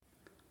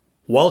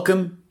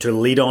Welcome to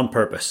Lead on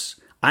Purpose.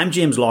 I'm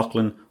James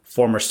Laughlin,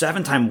 former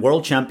 7-time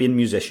world champion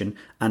musician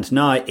and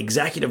now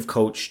executive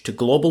coach to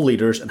global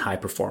leaders and high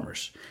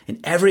performers.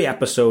 In every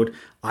episode,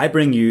 I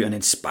bring you an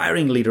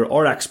inspiring leader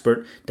or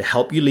expert to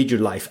help you lead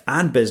your life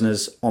and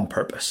business on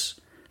purpose.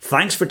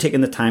 Thanks for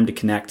taking the time to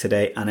connect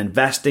today and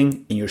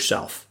investing in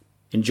yourself.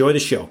 Enjoy the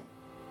show.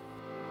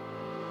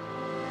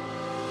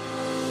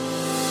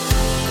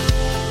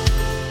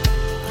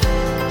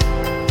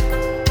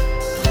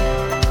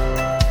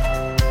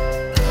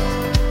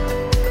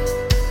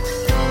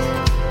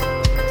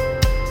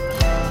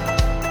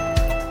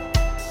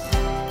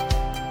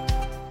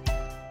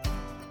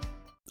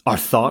 Our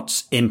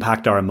thoughts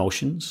impact our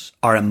emotions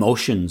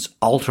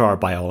alter our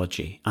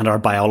biology, and our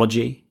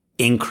biology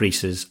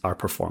increases our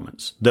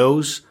performance.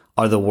 Those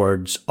are the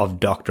words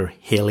of Dr.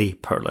 Haley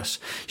Perlis.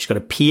 She's got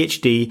a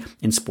PhD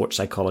in sports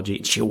psychology,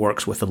 and she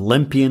works with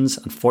Olympians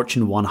and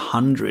Fortune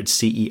 100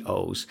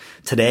 CEOs.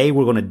 Today,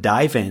 we're going to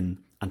dive in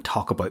and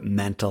talk about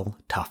mental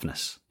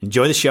toughness.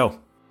 Enjoy the show.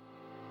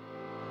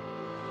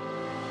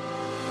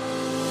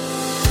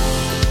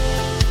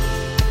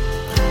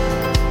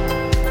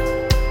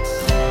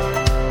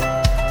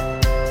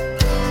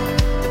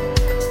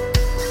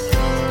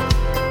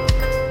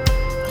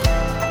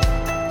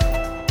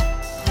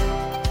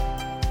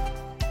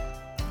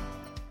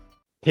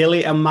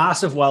 Haley, a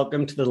massive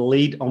welcome to the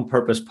Lead on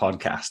Purpose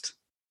podcast.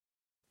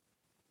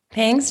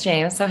 Thanks,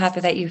 James. So happy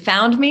that you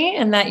found me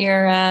and that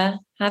you're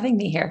having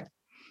me here.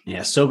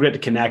 Yeah, so great to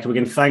connect. We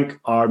can thank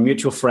our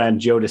mutual friend,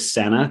 Joe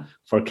DeSena,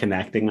 for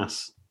connecting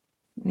us.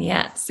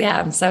 Yes. Yeah.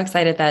 I'm so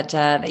excited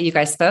that you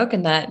guys spoke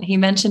and that he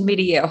mentioned me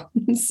to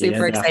you.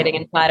 Super exciting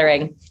and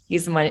flattering.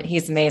 He's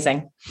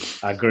amazing.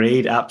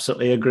 Agreed.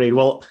 Absolutely agreed.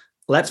 Well,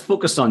 let's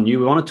focus on you.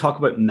 We want to talk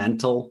about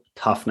mental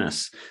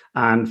toughness.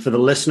 And for the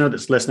listener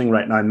that's listening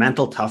right now,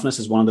 mental toughness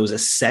is one of those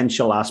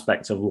essential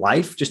aspects of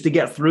life. Just to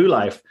get through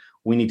life,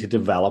 we need to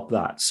develop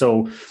that.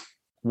 So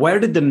where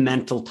did the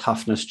mental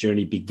toughness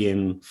journey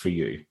begin for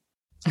you?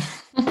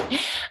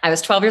 I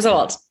was 12 years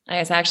old.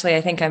 I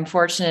think I'm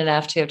fortunate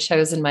enough to have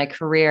chosen my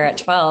career at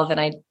 12, and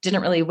I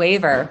didn't really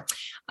waver.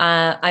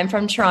 I'm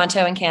from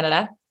Toronto in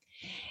Canada,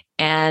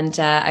 and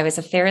I was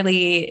a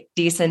fairly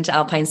decent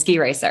alpine ski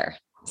racer.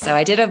 So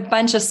I did a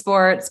bunch of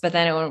sports, but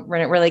then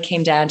when it really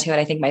came down to it,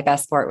 I think my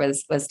best sport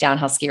was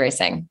downhill ski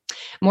racing,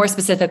 more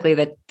specifically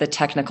the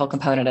technical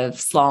component of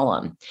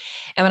slalom.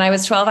 And when I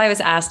was 12, I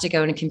was asked to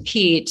go and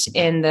compete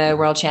in the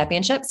World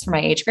Championships for my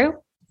age group.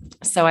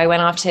 So I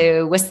went off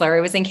to Whistler.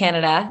 It was in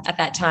Canada at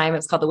that time. It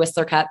was called the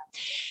Whistler Cup.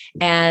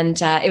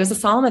 And it was a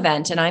slalom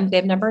event, and I'm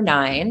bib number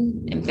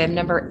 9, and bib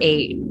number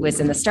 8 was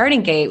in the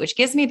starting gate, which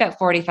gives me about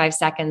 45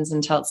 seconds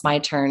until it's my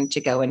turn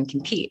to go and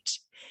compete.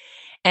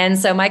 And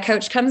so my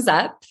coach comes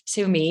up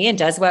to me and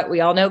does what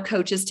we all know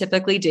coaches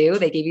typically do.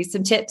 They give you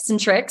some tips and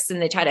tricks, and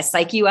they try to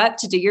psych you up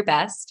to do your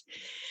best.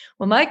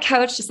 Well, my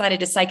coach decided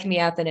to psych me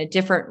up in a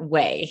different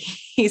way.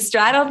 He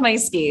straddled my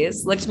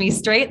skis, looked me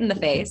straight in the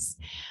face,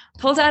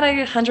 pulled out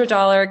a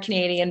 $100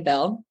 Canadian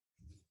bill,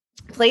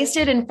 placed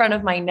it in front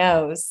of my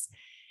nose,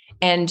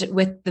 and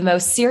with the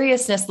most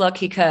serious look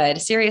he could,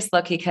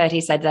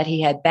 he said that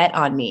he had bet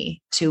on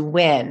me to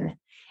win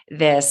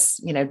this,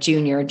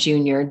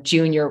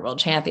 junior world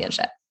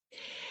championship.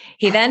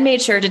 He then made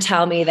sure to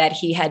tell me that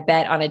he had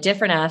bet on a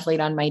different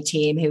athlete on my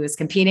team who was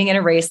competing in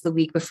a race the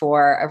week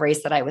before, a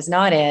race that I was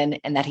not in,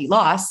 and that he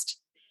lost,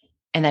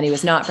 and that he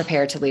was not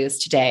prepared to lose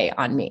today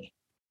on me.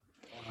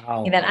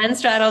 Wow. He then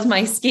unstraddled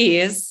my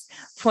skis,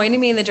 pointed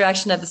me in the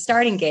direction of the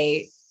starting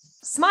gate,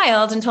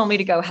 smiled, and told me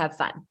to go have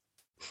fun.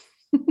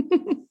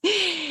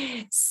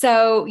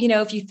 So,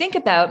 if you think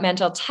about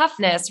mental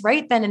toughness,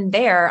 right then and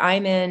there,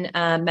 I'm in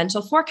a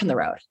mental fork in the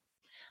road.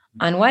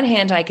 On one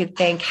hand, I could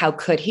think, how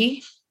could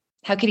he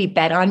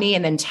bet on me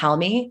and then tell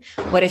me?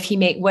 What if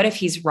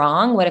he's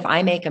wrong? What if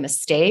I make a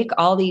mistake?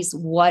 All these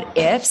what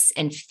ifs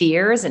and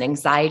fears and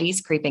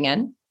anxieties creeping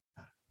in.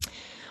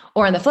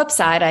 Or on the flip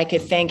side, I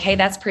could think, hey,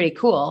 that's pretty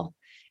cool.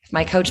 If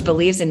my coach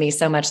believes in me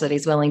so much that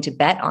he's willing to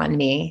bet on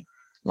me,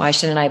 why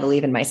shouldn't I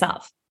believe in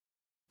myself?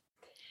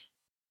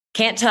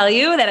 Can't tell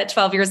you that at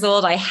 12 years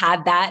old, I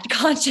had that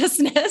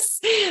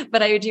consciousness,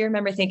 but I do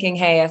remember thinking,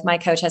 hey, if my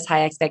coach has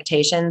high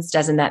expectations,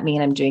 doesn't that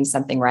mean I'm doing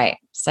something right?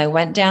 So I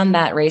went down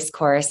that race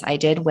course. I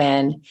did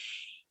win.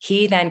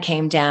 He then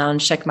came down,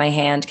 shook my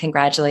hand,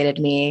 congratulated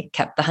me,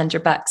 kept the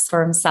 $100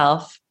 for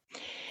himself.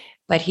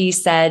 But he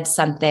said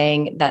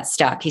something that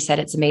stuck. He said,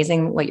 it's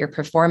amazing what your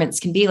performance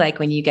can be like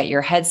when you get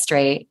your head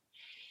straight.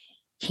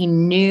 He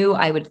knew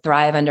I would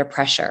thrive under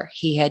pressure.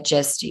 We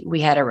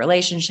had a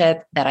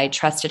relationship that I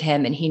trusted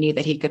him, and he knew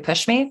that he could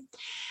push me.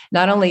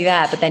 Not only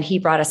that, but then he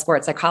brought a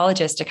sports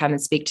psychologist to come and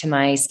speak to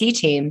my ski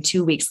team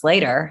 2 weeks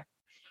later.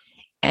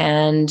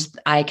 And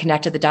I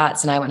connected the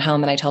dots, and I went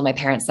home and I told my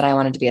parents that I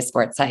wanted to be a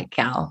sports psych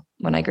gal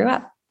when I grew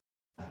up.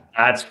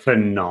 That's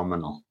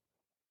phenomenal.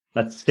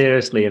 That's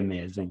seriously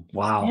amazing.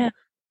 Wow. Yeah.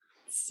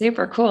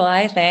 Super cool,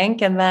 I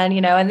think. And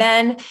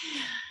then,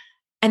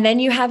 And then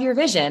you have your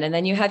vision, and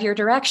then you have your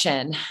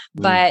direction.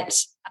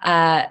 But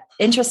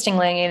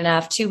interestingly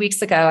enough, 2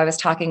 weeks ago, I was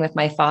talking with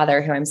my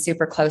father, who I'm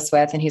super close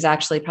with, and he's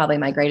actually probably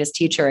my greatest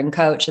teacher and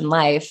coach in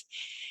life.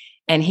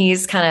 And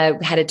he's kind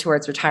of headed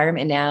towards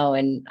retirement now.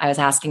 And I was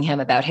asking him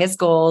about his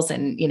goals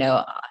and,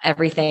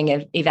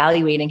 everything,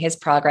 evaluating his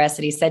progress.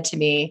 And he said to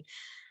me,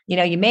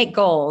 you make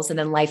goals and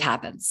then life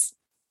happens.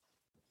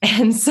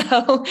 And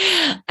so,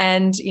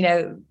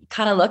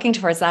 kind of looking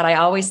towards that, I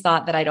always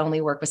thought that I'd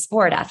only work with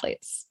sport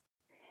athletes.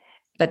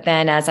 But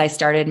then as I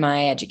started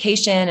my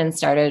education and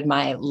started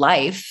my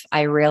life,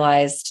 I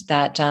realized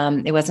that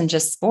it wasn't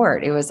just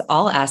sport. It was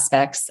all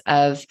aspects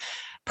of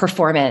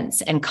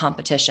performance and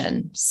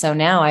competition. So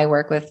now I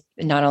work with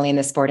not only in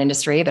the sport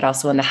industry, but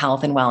also in the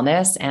health and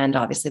wellness, and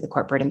obviously the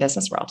corporate and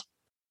business world.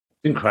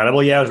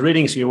 Incredible. Yeah, I was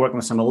reading. So you're working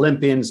with some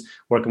Olympians,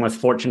 working with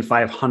Fortune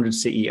 500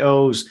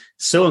 CEOs.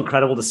 So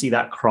incredible to see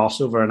that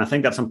crossover. And I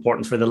think that's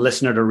important for the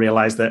listener to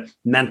realize that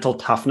mental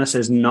toughness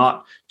is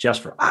not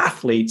just for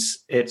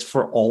athletes, it's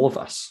for all of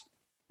us.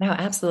 No,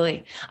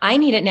 absolutely. I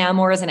need it now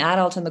more as an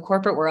adult in the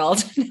corporate world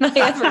than I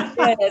ever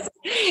did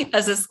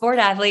as a sport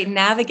athlete,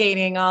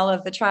 navigating all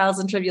of the trials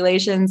and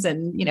tribulations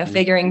and,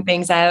 figuring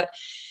things out.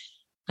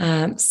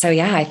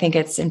 I think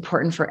it's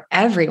important for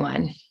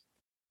everyone.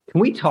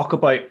 Can we talk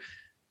about,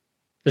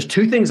 there's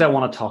two things I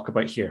want to talk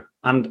about here,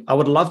 and I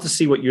would love to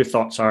see what your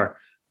thoughts are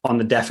on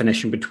the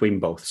definition between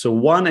both. So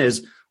one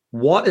is,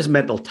 what is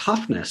mental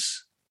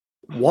toughness?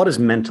 What is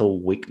mental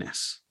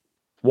weakness?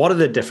 What are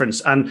the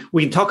difference? And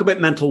we can talk about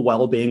mental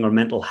well-being or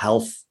mental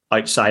health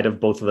outside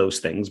of both of those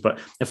things. But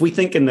if we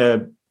think in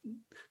the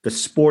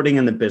sporting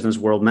and the business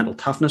world, mental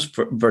toughness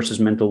versus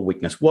mental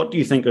weakness, what do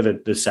you think are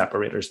the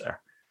separators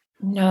there?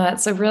 No,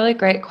 that's a really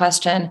great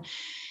question.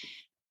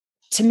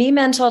 To me,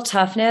 mental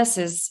toughness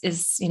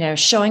is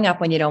showing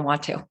up when you don't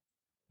want to.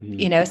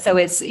 So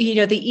it's,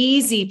 the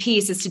easy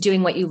piece is to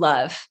doing what you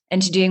love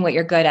and to doing what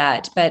you're good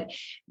at. But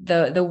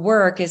the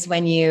work is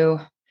when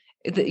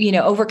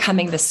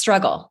overcoming the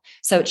struggle.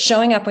 So it's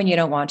showing up when you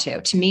don't want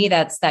to. To me,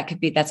 that's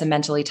a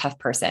mentally tough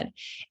person,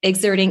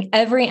 exerting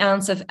every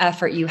ounce of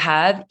effort you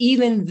have,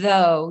 even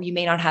though you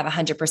may not have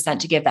 100%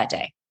 to give that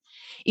day.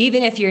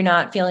 Even if you're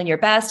not feeling your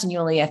best and you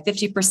only have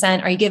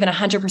 50%, are you giving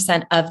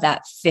 100% of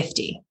that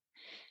 50?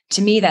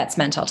 To me, that's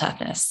mental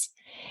toughness.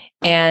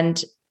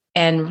 And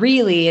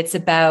really it's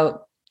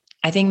about,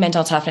 I think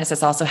mental toughness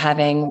is also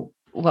having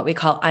what we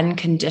call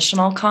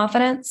unconditional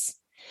confidence.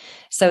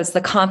 So it's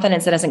the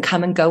confidence that doesn't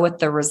come and go with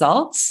the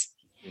results.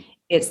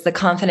 It's the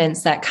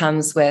confidence that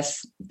comes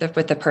with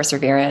the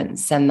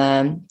perseverance and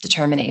the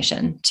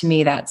determination. To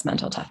me, that's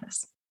mental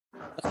toughness.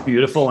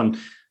 Beautiful. And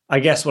I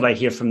guess what I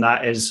hear from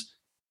that is,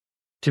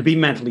 to be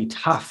mentally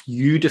tough,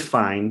 you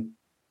define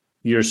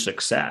your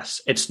success.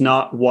 It's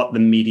not what the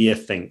media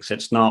thinks.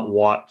 It's not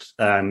what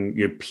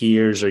your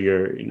peers or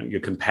your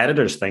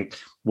competitors think.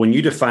 When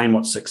you define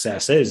what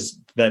success is,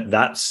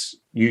 that's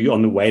you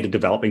on the way to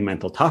developing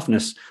mental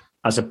toughness,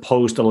 as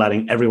opposed to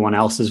letting everyone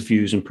else's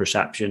views and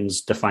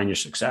perceptions define your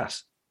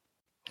success.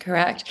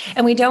 Correct.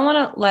 And we don't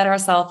want to let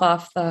ourselves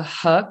off the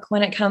hook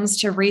when it comes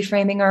to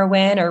reframing our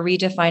win or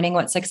redefining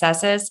what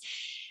success is.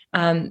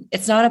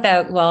 It's not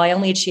about, well, I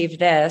only achieved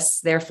this,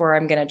 therefore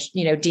I'm going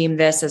to, deem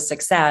this as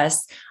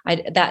success.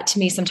 That to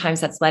me, sometimes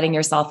that's letting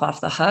yourself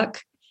off the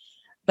hook.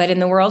 But in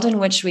the world in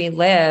which we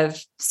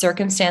live,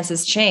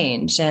 circumstances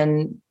change.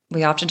 And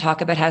we often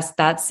talk about how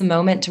that's the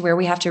moment to where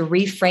we have to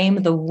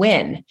reframe the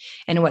win.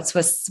 And what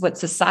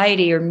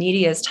society or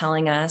media is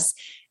telling us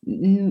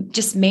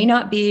just may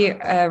not be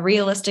a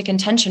realistic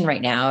intention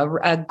right now,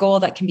 a goal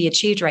that can be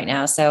achieved right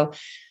now. So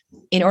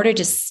in order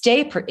to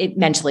stay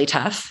mentally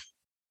tough,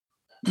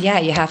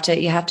 you have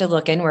to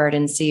look inward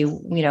and see,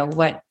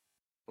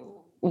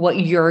 what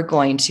you're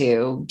going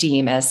to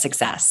deem as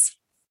success.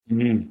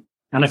 Mm-hmm.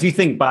 And if you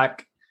think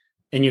back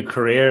in your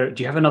career,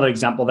 do you have another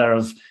example there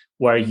of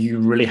where you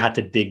really had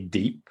to dig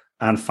deep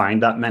and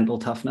find that mental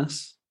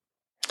toughness?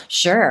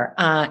 Sure.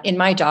 In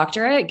my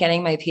doctorate,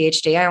 getting my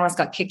PhD, I almost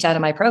got kicked out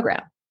of my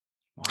program.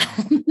 Wow.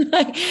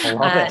 I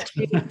love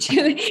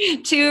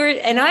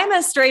it. And I'm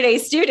a straight A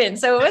student.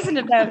 So it wasn't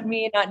about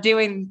me not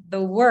doing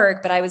the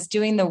work, but I was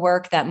doing the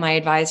work that my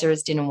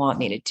advisors didn't want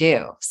me to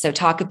do. So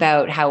talk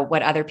about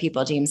what other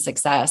people deem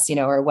success,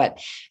 or what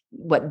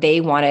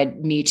they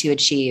wanted me to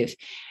achieve.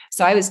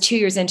 So I was 2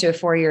 years into a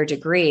 4-year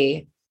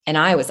degree, and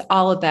I was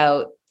all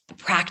about the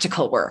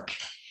practical work.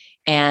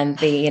 And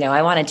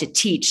I wanted to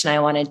teach and I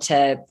wanted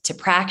to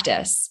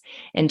practice.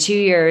 And 2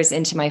 years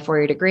into my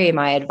 4-year degree,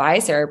 my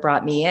advisor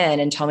brought me in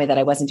and told me that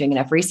I wasn't doing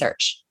enough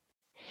research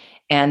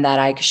and that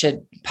I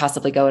should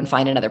possibly go and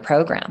find another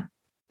program.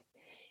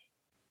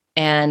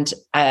 And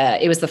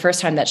it was the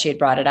first time that she had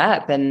brought it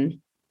up. And,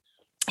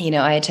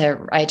 I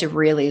had to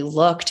really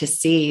look to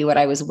see what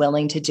I was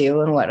willing to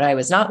do and what I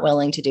was not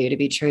willing to do to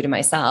be true to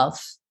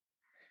myself.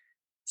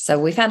 So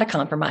we found a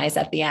compromise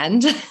at the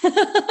end,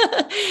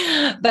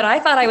 but I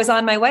thought I was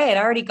on my way. I'd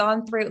already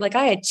gone through,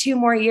 I had 2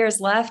 more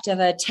years left of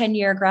a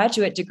 10-year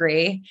graduate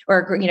degree,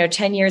 or,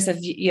 10 years of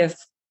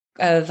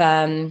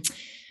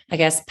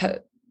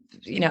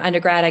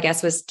undergrad, I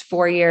guess, was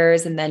 4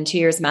 years, and then 2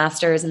 years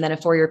master's, and then a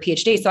 4-year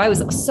PhD. So I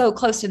was so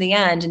close to the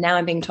end. And now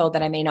I'm being told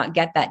that I may not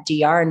get that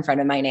DR in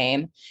front of my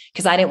name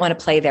because I didn't want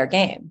to play their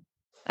game.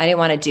 I didn't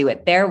want to do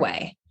it their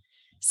way.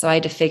 So I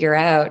had to figure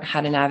out how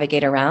to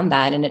navigate around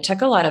that. And it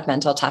took a lot of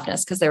mental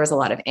toughness because there was a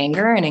lot of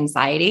anger and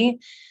anxiety,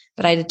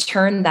 but I had to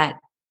turn that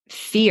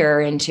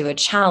fear into a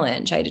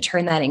challenge. I had to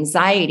turn that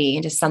anxiety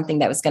into something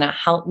that was going to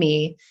help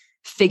me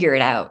figure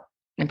it out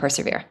and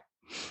persevere.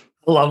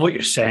 I love what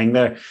you're saying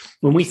there.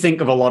 When we think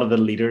of a lot of the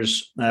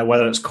leaders,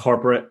 whether it's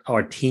corporate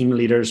or team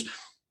leaders,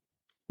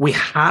 we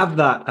have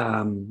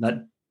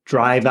that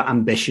drive, that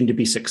ambition to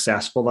be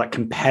successful, that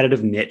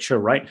competitive nature,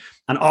 right?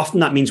 And often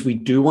that means we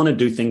do want to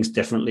do things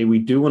differently. We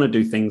do want to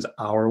do things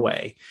our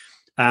way.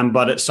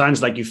 But it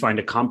sounds like you find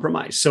a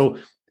compromise. So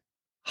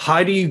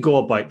how do you go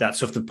about that?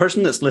 So if the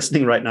person that's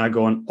listening right now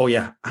going, oh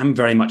yeah, I'm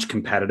very much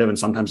competitive and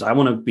sometimes I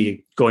want to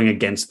be going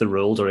against the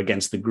rules or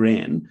against the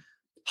grain,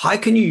 how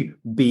can you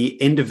be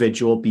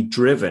individual, be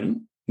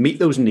driven, meet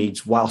those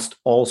needs whilst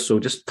also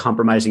just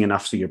compromising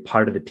enough so you're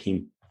part of the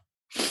team?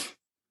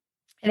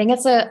 I think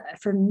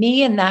for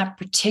me in that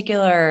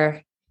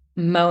particular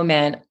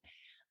moment,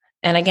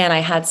 and again, I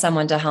had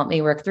someone to help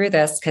me work through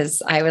this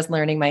because I was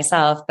learning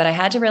myself, but I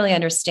had to really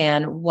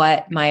understand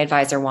what my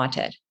advisor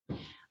wanted.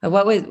 I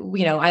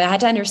had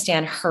to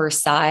understand her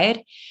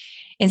side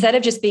instead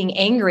of just being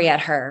angry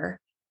at her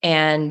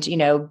and,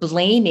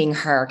 blaming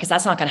her, because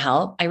that's not going to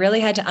help. I really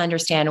had to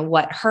understand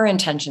what her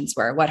intentions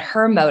were, what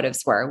her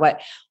motives were,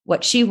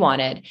 what she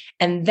wanted.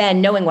 And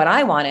then knowing what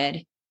I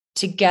wanted,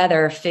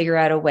 together figure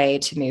out a way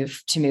to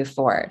move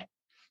forward.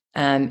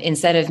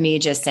 Instead of me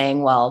just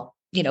saying, well,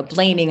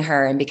 blaming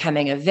her and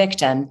becoming a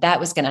victim, that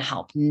was going to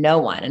help no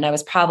one. And I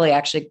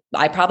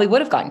probably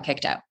would have gotten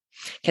kicked out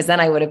because then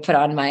I would have put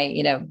on my,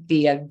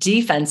 be a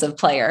defensive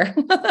player.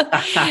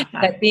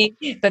 but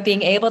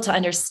being able to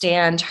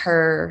understand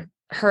her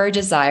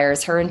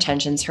desires, her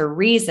intentions, her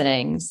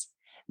reasonings,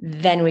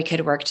 then we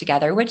could work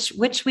together,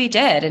 which we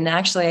did. And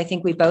actually, I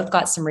think we both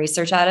got some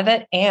research out of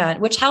it, and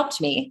which helped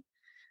me.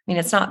 I mean,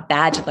 it's not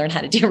bad to learn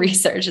how to do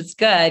research. It's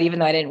good. Even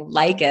though I didn't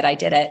like it, I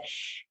did it.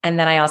 And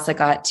then I also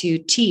got to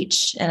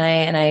teach,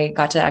 and I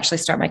got to actually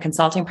start my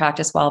consulting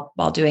practice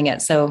while doing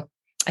it. So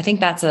I think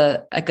that's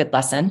a good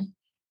lesson.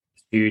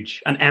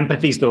 Huge. And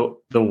empathy is the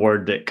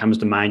word that comes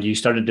to mind. You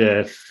started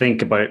to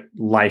think about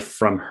life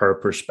from her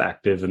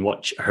perspective and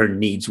what her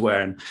needs were.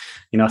 And,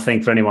 I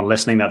think for anyone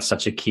listening, that's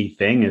such a key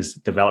thing, is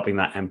developing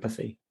that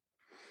empathy.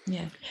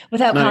 Yeah.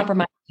 Without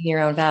compromising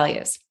your own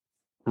values.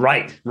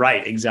 Right.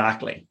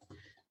 Exactly.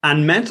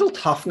 And mental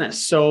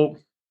toughness. So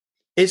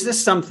is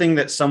this something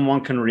that someone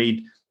can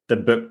read the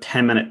book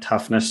 10-Minute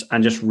Toughness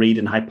and just read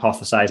and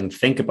hypothesize and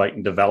think about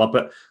and develop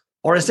it?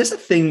 Or is this a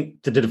thing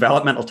to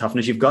develop mental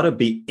toughness? You've got to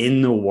be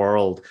in the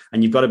world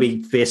and you've got to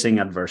be facing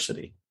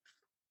adversity.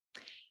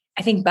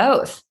 I think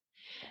both.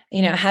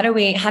 How do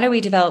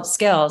we develop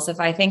skills? If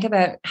I think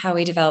about how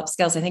we develop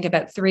skills, I think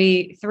about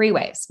three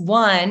ways.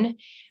 One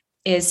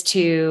is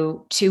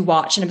to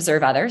watch and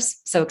observe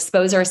others. So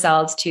expose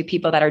ourselves to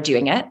people that are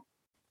doing it.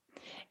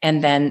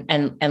 And then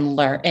and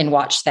learn and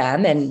watch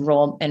them and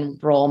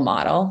role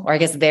model, or I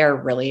guess they're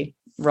really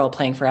role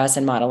playing for us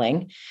and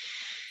modeling.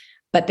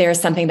 But there's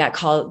something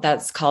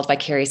that's called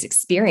vicarious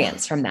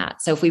experience from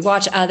that. So if we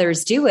watch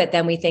others do it,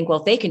 then we think, well,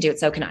 if they can do it,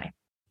 so can I.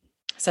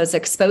 So it's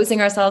exposing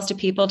ourselves to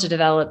people to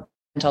develop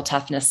mental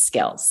toughness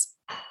skills.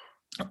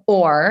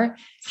 Or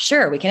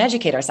sure, we can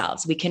educate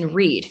ourselves. We can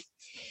read.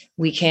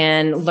 We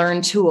can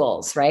learn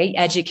tools, right?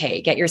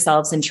 Educate, get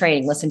yourselves in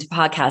training, listen to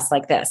podcasts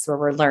like this where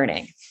we're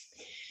learning.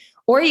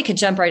 Or you could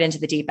jump right into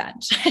the deep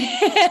end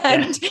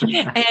and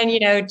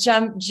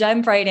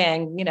jump right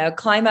in,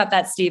 climb up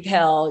that steep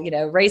hill,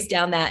 race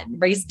down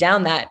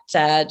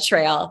that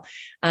trail.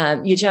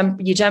 You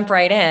jump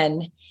right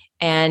in,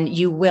 and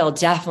you will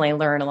definitely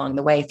learn along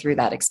the way through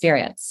that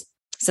experience.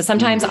 So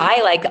sometimes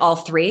I like all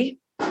three.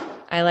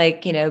 I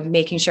like,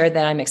 making sure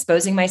that I'm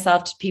exposing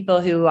myself to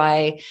people who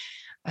I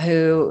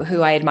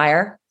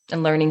admire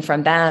and learning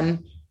from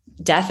them,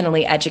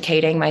 definitely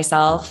educating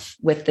myself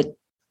with the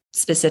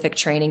specific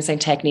trainings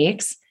and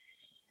techniques,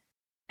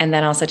 and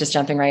then also just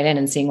jumping right in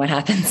and seeing what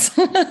happens.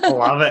 I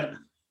love it.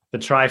 The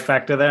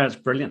trifecta there. It's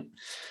brilliant.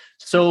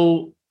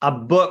 So a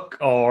book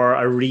or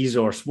a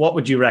resource, what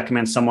would you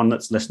recommend someone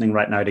that's listening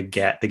right now to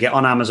get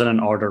on Amazon and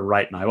order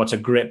right now? What's a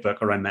great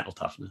book around mental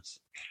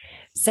toughness?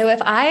 So if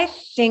I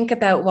think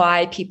about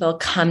why people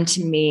come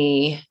to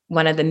me,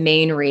 one of the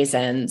main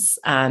reasons,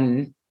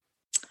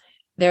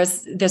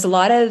 there's a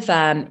lot of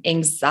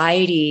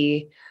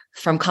anxiety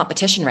from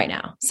competition right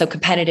now. So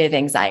competitive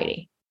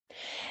anxiety.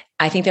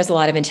 I think there's a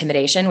lot of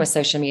intimidation with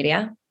social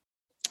media.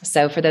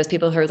 So for those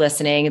people who are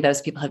listening, those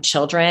people who have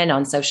children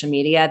on social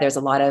media, there's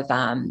a lot of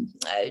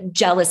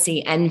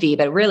jealousy, envy,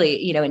 but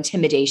really,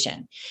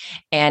 intimidation.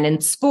 And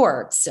in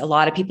sports, a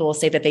lot of people will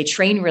say that they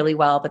train really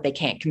well, but they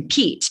can't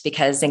compete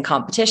because in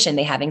competition,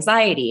 they have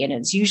anxiety. And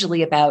it's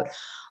usually about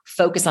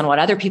focus on what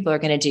other people are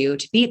going to do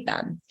to beat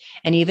them.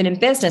 And even in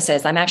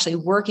businesses, I'm actually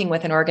working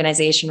with an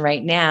organization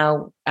right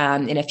now.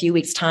 In a few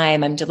weeks'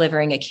 time, I'm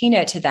delivering a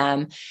keynote to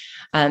them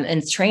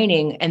and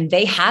training, and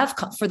they have,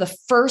 for the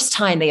first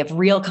time, they have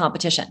real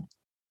competition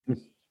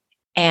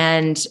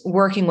and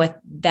working with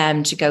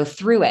them to go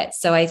through it.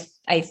 So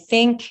I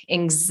think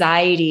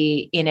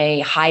anxiety in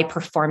a high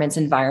performance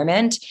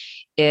environment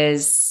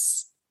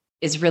is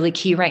really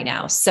key right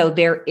now. So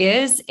there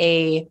is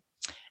a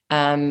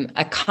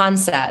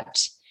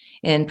concept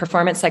in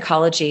performance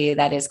psychology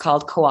that is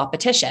called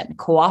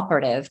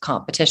cooperative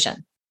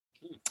competition.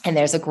 And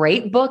there's a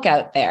great book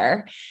out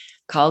there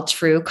called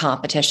True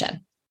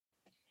Competition.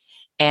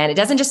 And it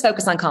doesn't just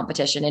focus on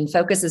competition and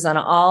focuses on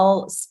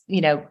all,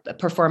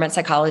 performance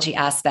psychology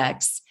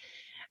aspects.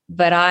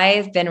 But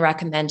I've been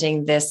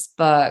recommending this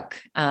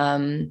book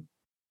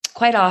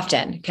quite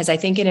often because I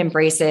think it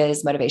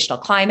embraces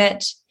motivational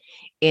climate.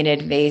 It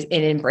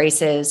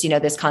embraces,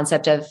 this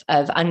concept of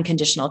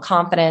unconditional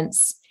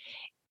confidence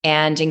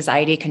and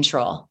anxiety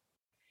control.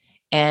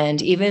 And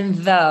even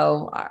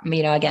though,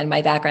 again,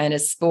 my background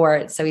is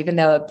sport. So even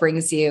though it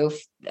brings you,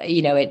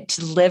 it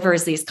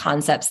delivers these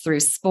concepts through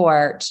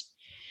sport,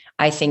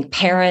 I think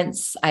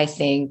parents, I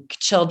think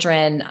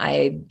children,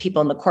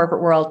 people in the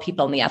corporate world,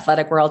 people in the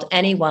athletic world,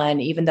 anyone,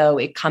 even though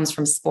it comes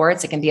from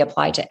sports, it can be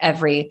applied to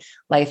every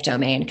life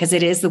domain because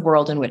it is the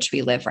world in which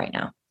we live right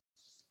now.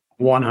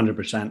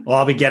 100%. Well,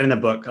 I'll be getting the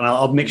book and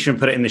I'll make sure and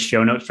put it in the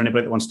show notes for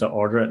anybody that wants to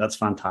order it. That's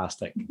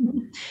fantastic.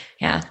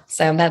 Yeah.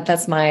 So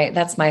that's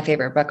my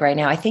favorite book right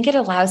now. I think it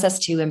allows us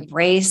to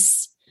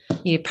embrace,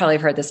 you probably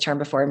have heard this term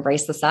before,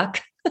 embrace the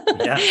suck.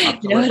 Yeah,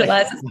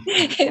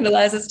 it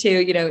allows us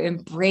to,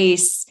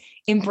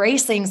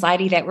 embrace the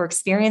anxiety that we're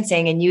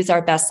experiencing and use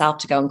our best self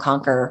to go and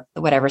conquer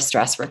whatever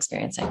stress we're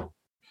experiencing.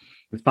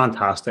 It's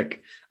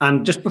fantastic.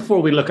 And just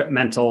before we look at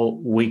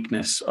mental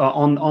weakness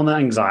on the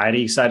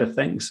anxiety side of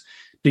things,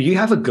 do you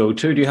have a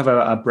go-to? Do you have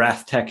a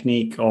breath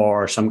technique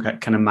or some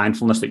kind of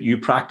mindfulness that you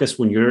practice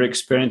when you're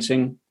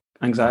experiencing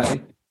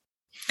anxiety?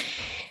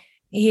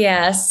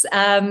 Yes.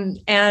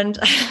 And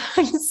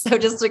so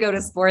just to go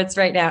to sports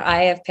right now,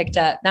 I have picked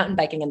up mountain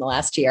biking in the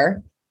last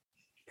year.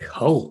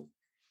 Cool.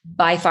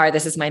 By far,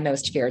 this is my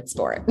most feared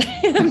sport.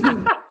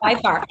 By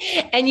far.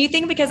 And you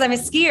think because I'm a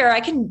skier, I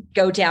can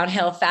go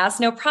downhill fast,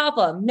 no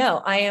problem.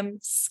 No, I am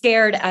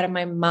scared out of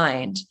my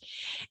mind.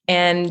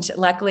 And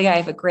luckily I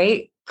have a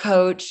great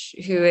coach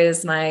who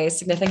is my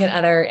significant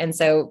other. And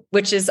so,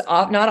 which is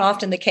not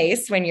often the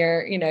case when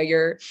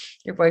your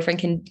boyfriend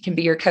can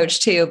be your coach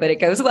too, but it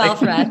goes well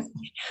for us.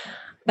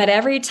 But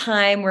every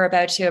time we're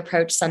about to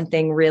approach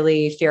something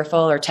really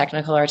fearful or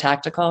technical or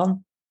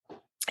tactical,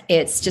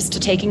 it's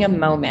just taking a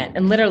moment,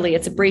 and literally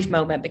it's a brief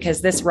moment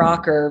because this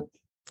rock or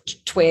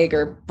twig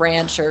or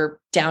branch or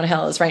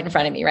downhill is right in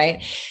front of me,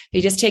 right?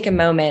 You just take a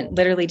moment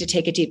literally to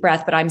take a deep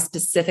breath, but I'm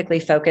specifically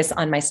focused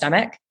on my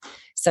stomach.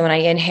 So when I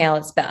inhale,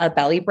 it's a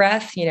belly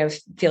breath,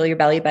 feel your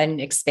belly button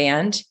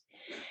expand.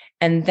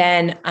 And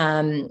then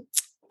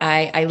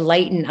I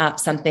lighten up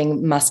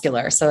something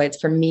muscular. So it's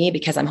for me,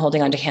 because I'm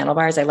holding onto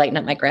handlebars, I lighten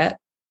up my grip.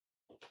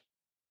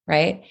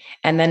 Right.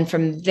 And then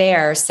from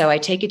there, so I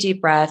take a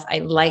deep breath, I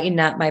lighten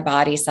up my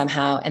body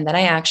somehow, and then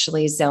I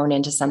actually zone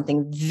into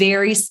something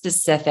very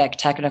specific,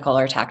 technical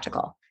or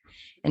tactical.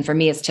 And for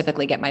me, it's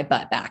typically get my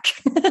butt back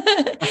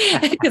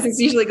because it's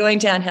usually going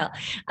downhill.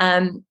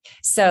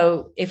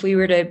 So if we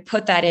were to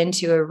put that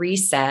into a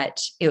reset,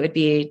 it would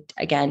be,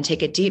 again,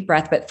 take a deep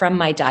breath, but from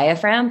my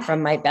diaphragm,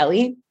 from my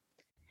belly,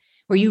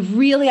 where you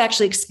really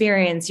actually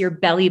experience your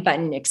belly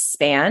button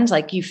expand,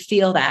 like you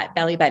feel that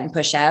belly button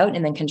push out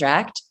and then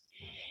contract.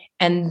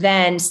 And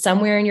then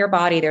somewhere in your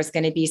body, there's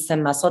going to be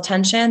some muscle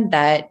tension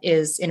that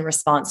is in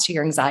response to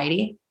your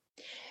anxiety.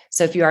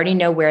 So if you already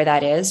know where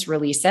that is,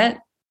 release it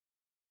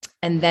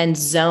and then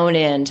zone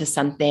into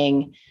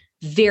something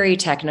very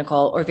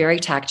technical or very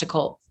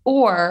tactical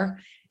or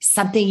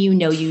something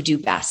you do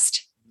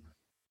best.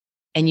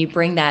 And you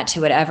bring that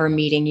to whatever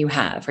meeting you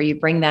have, or you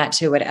bring that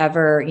to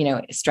whatever,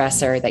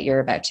 stressor that you're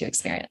about to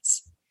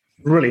experience.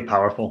 Really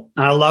powerful.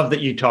 And I love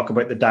that you talk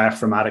about the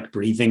diaphragmatic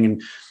breathing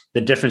and the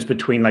difference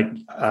between like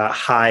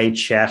high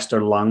chest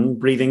or lung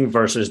breathing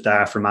versus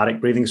diaphragmatic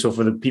breathing. So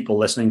for the people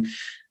listening,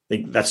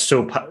 that's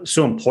so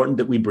important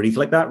that we breathe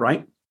like that,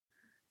 right?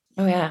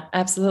 Oh yeah,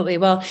 absolutely.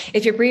 Well,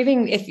 if your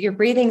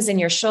breathing's in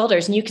your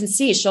shoulders, and you can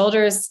see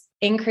shoulders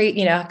increase,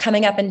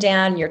 coming up and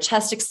down, your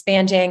chest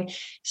expanding,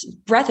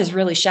 breath is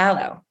really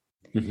shallow.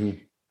 Mm-hmm.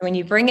 When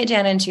you bring it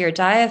down into your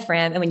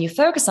diaphragm and when you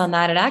focus on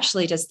that, it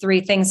actually does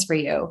three things for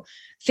you.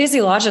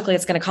 Physiologically,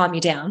 it's going to calm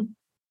you down.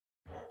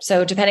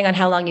 So depending on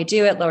how long you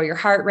do it, lower your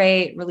heart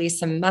rate, release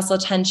some muscle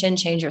tension,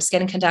 change your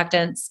skin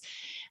conductance.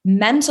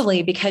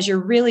 Mentally, because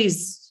you're really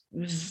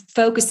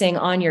focusing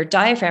on your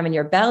diaphragm and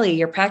your belly,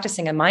 you're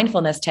practicing a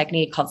mindfulness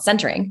technique called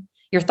centering.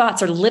 Your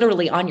thoughts are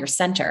literally on your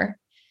center.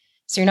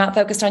 So you're not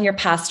focused on your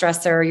past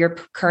stressor, your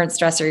current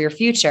stressor, your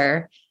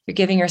future. You're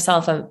giving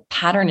yourself a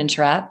pattern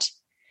interrupt.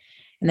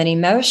 And then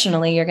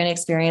emotionally, you're going to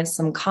experience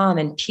some calm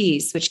and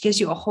peace, which gives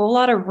you a whole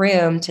lot of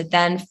room to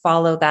then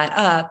follow that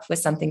up with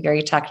something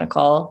very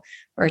technical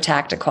or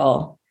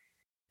tactical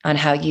on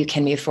how you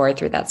can move forward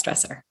through that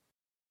stressor.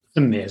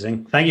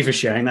 Amazing. Thank you for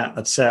sharing that.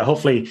 That's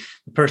hopefully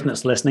the person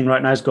that's listening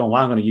right now is going,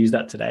 wow, I'm going to use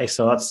that today.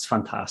 So that's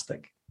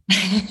fantastic.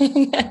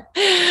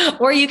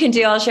 Or you can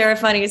I'll share a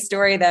funny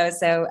story though.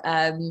 So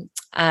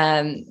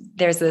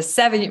there's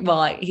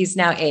he's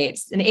now 8,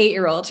 an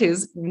 8-year-old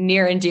who's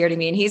near and dear to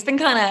me. And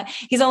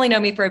he's only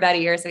known me for about a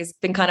year. So he's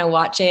been kind of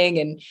watching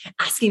and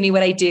asking me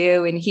what I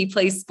do. And he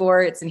plays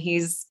sports and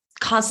he's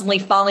constantly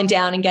falling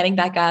down and getting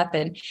back up.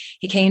 And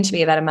he came to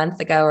me about a month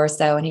ago or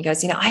so. And he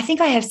goes, I think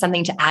I have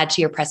something to add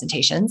to your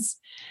presentations.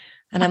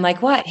 And I'm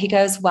like, what? He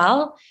goes,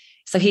 well,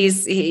 so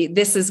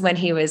this is when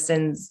he was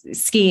in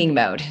skiing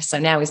mode. So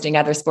now he's doing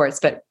other sports,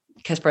 but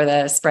because for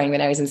the spring,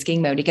 when I was in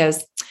skiing mode, he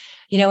goes,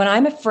 when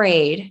I'm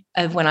afraid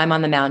of when I'm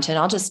on the mountain,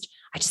 I just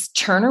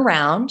turn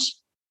around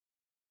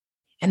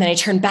and then I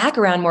turn back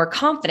around more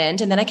confident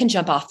and then I can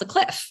jump off the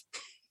cliff.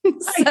 He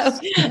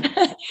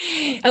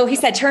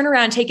said, turn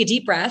around, take a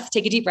deep breath,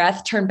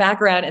 turn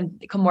back around and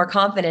become more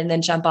confident and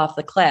then jump off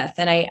the cliff.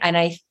 And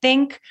I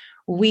think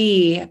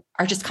we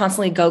are just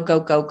constantly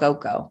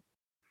go.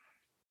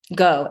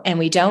 And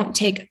we don't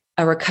take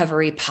a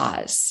recovery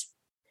pause.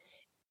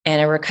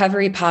 And a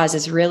recovery pause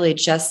is really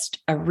just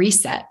a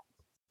reset,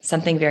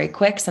 something very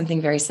quick,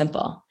 something very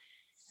simple.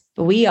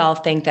 But we all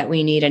think that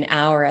we need an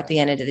hour at the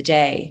end of the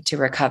day to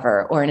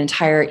recover, or an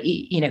entire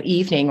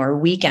evening or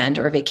weekend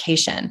or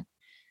vacation.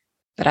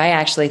 But I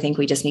actually think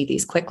we just need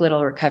these quick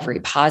little recovery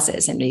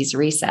pauses and these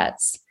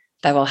resets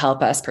that will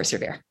help us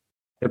persevere.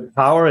 The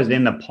power is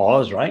in the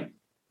pause, right?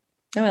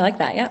 Oh, I like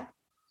that. Yeah.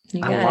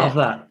 I love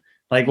that.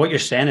 Like what you're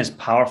saying is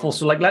powerful.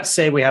 So let's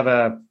say we have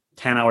a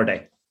 10-hour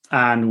day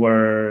and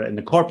we're in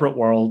the corporate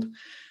world.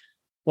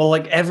 Well,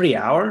 every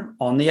hour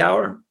on the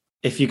hour,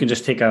 if you can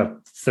just take a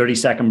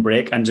 30-second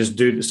break and just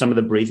do some of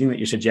the breathing that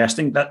you're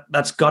suggesting,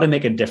 that's got to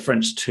make a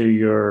difference to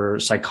your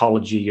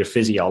psychology, your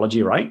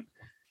physiology, right?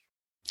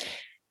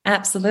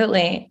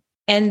 Absolutely.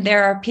 And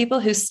there are people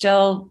who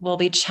still will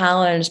be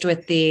challenged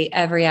with the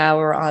every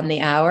hour on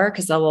the hour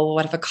because,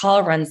 what if a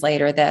call runs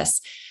late or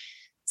this?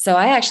 So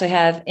I actually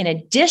have, in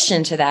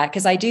addition to that,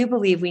 because I do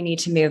believe we need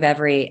to move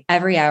every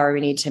hour,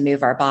 we need to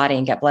move our body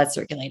and get blood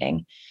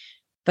circulating.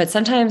 But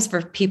sometimes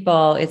for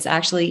people, it's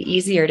actually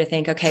easier to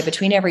think, okay,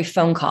 between every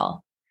phone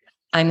call,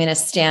 I'm going to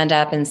stand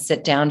up and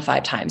sit down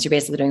 5 times. You're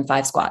basically doing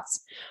 5 squats.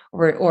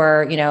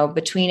 Or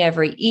between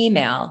every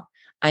email,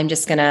 I'm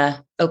just going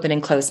to open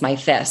and close my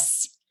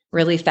fists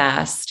really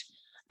fast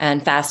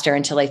and faster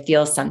until I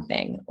feel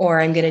something.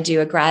 Or I'm going to do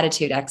a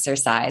gratitude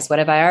exercise. What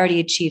have I already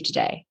achieved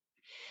today?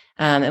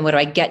 And what do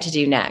I get to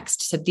do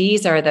next? So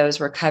these are those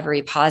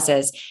recovery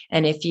pauses.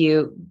 And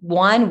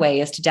one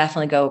way is to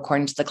definitely go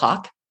according to the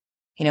clock,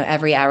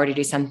 every hour to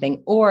do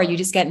something, or you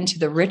just get into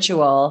the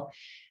ritual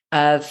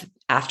of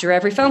after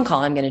every phone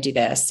call, I'm going to do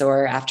this,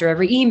 or after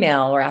every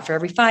email, or after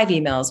every 5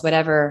 emails,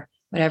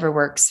 whatever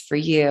works for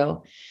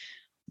you.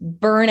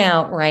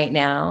 Burnout right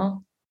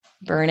now.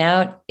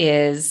 Burnout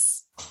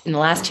is, in the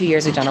last 2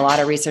 years, we've done a lot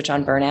of research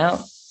on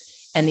burnout,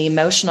 and the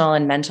emotional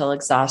and mental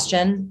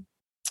exhaustion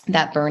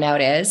that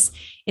burnout is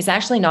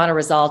actually not a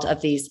result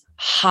of these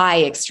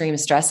high extreme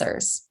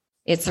stressors.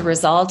 It's a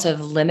result of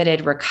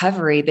limited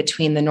recovery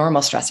between the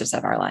normal stressors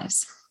of our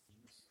lives.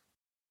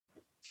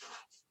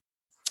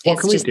 What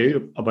can we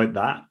do about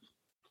that?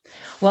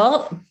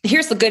 Well,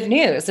 here's the good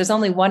news. There's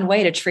only one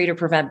way to treat or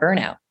prevent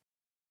burnout: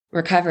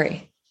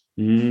 recovery.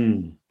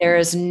 There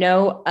is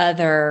no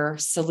other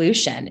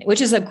solution,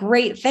 which is a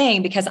great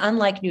thing because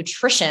unlike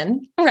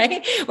nutrition,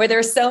 right, where there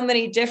are so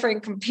many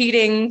different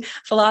competing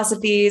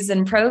philosophies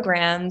and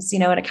programs,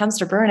 when it comes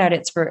to burnout,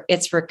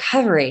 it's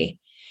recovery.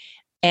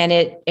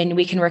 And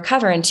we can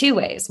recover in 2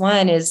 ways.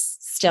 One is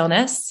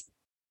stillness,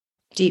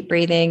 deep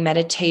breathing,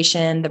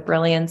 meditation, the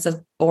brilliance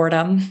of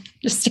boredom,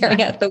 just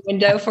staring out the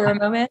window for a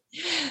moment.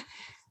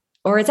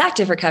 Or it's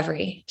active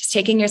recovery, just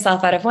taking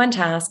yourself out of one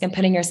task and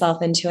putting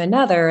yourself into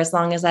another, as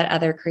long as that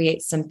other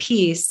creates some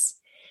peace.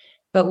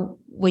 But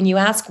when you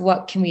ask,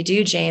 what can we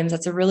do, James?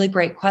 That's a really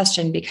great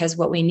question, because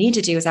what we need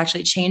to do is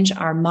actually change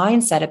our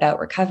mindset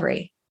about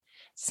recovery.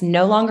 It's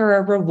no longer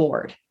a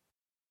reward.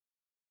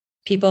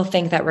 People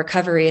think that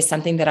recovery is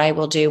something that I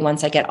will do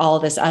once I get all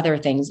these other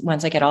things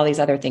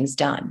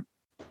done,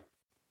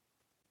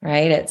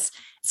 right? It's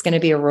going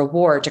to be a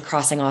reward to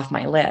crossing off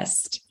my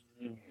list.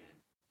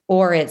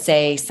 Or it's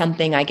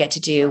something I get to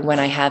do when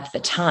I have the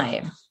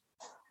time.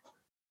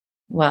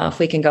 Well, if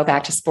we can go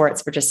back to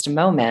sports for just a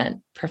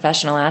moment,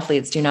 professional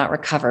athletes do not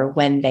recover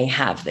when they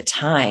have the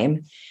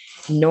time,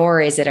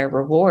 nor is it a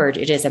reward.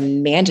 It is a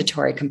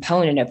mandatory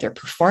component of their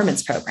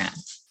performance program.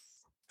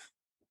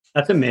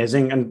 That's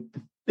amazing. And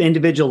the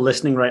individual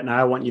listening right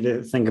now, I want you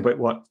to think about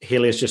what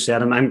Hayley has just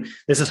said. And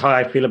this is how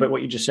I feel about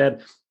what you just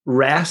said.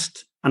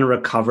 Rest and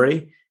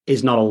recovery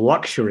is not a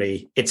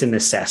luxury. It's a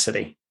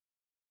necessity.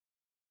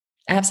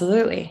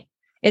 Absolutely.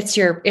 It's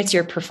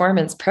your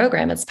performance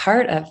program. It's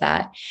part of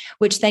that,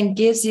 which then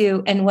gives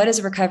you, and what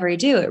does recovery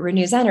do? It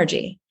renews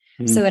energy.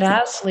 So it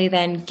actually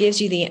then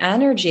gives you the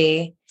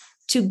energy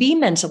to be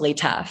mentally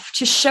tough,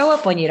 to show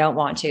up when you don't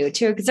want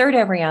to exert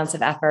every ounce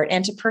of effort,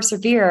 and to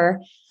persevere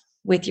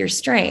with your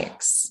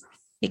strengths.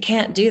 You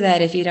can't do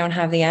that if you don't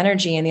have the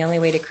energy. And the only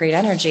way to create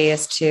energy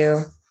is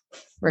to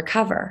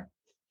recover.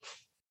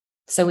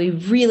 So we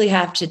really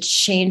have to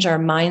change our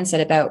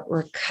mindset about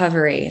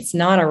recovery. It's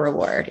not a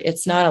reward.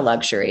 It's not a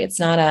luxury. It's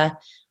not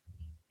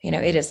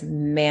it is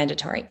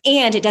mandatory.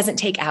 And it doesn't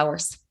take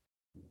hours.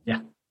 Yeah.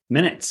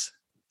 Minutes.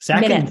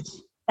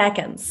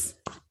 Seconds.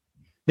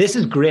 This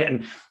is great.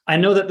 And I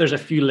know that there's a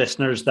few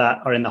listeners that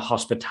are in the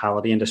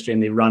hospitality industry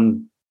and they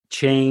run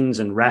chains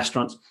and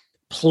restaurants.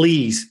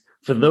 Please,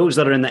 for those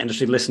that are in the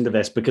industry, listen to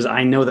this, because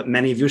I know that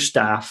many of your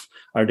staff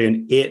are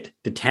doing 8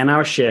 to 10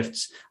 hour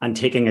shifts and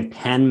taking a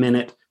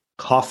 10-minute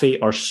coffee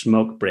or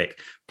smoke break.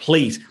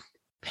 Please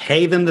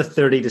pay them the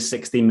 30 to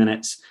 60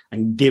 minutes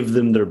and give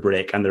them their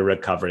break and their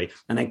recovery,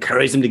 and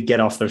encourage them to get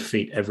off their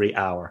feet every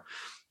hour.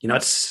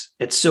 It's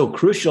so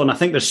crucial. And I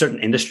think there's certain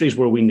industries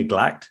where we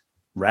neglect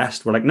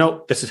rest. We're like,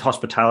 no, this is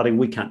hospitality.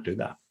 We can't do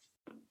that.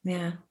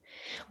 Yeah.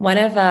 One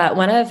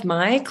of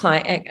my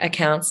client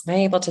accounts, am I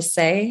able to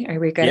say, are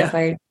we good if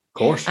I? Of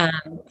course.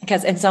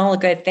 Because it's all a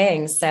good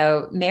thing.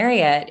 So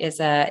Marriott is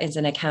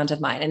an account of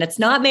mine, and it's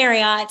not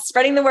Marriott,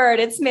 spreading the word.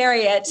 It's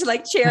Marriott,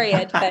 like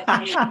Chariot. But,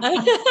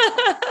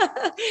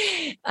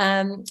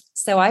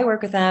 so I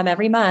work with them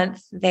every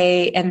month.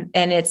 And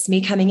it's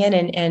me coming in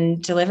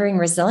and delivering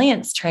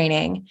resilience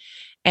training.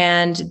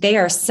 And they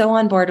are so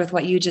on board with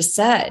what you just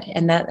said.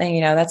 And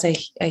that's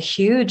a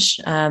huge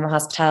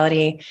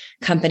hospitality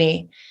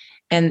company.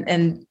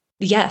 And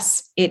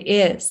yes, it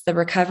is the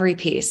recovery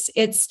piece.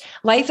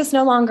 Life is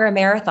no longer a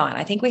marathon.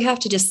 I think we have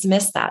to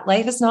dismiss that.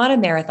 Life is not a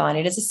marathon.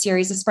 It is a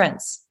series of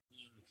sprints.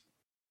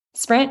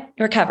 Sprint,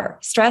 you recover.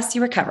 Stress,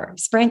 you recover.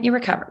 Sprint, you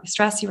recover.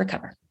 Stress, you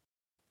recover.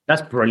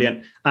 That's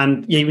brilliant.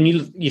 And when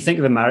you think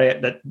of the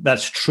Marriott,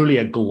 that's truly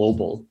a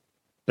global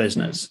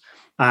business.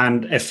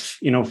 And if,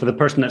 for the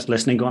person that's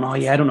listening going, oh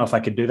yeah, I don't know if I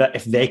could do that.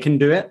 If they can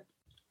do it,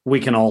 we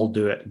can all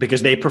do it,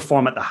 because they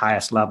perform at the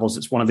highest levels.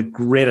 It's one of the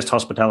greatest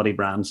hospitality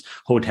brands,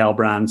 hotel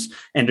brands,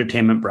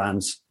 entertainment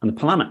brands on the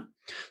planet.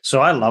 So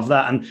I love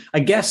that. And I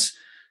guess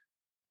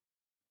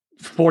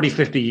 40,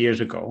 50 years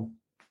ago,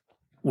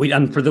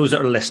 and for those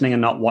that are listening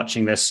and not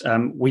watching this,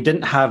 we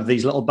didn't have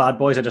these little bad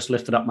boys. I just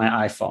lifted up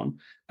my iPhone.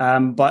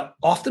 But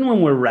often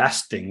when we're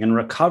resting and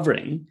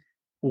recovering,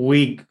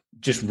 we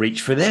just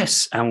reach for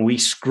this and we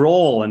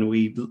scroll and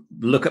we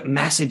look at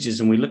messages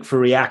and we look for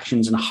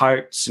reactions and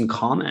hearts and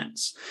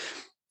comments.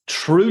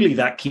 Truly,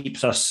 that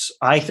keeps us,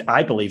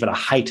 I believe, at a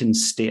heightened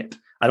state.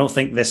 I don't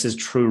think this is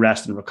true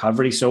rest and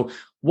recovery. So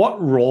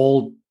what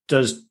role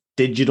does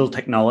digital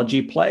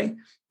technology play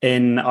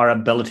in our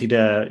ability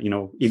to,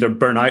 either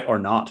burn out or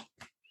not?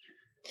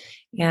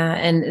 Yeah.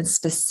 And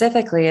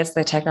specifically, it's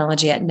the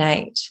technology at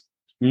night,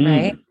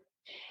 right?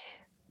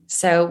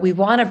 So we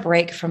want to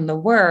break from the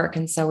work.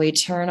 And so we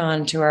turn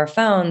on to our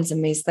phones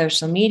and we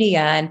social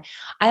media. And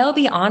I'll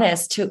be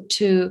honest,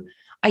 I'm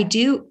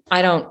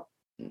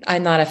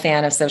not a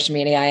fan of social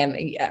media. I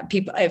am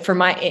people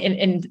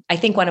and I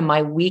think one of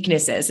my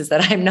weaknesses is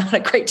that I'm not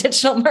a great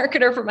digital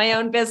marketer for my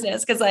own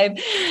business because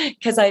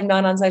I'm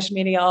not on social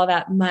media all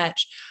that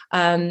much.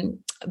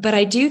 But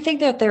I do think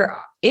that there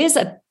is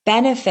a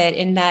benefit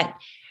in that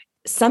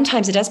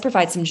sometimes it does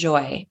provide some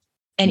joy.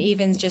 And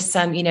even just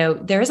some,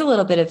 there is a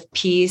little bit of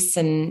peace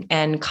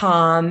and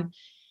calm,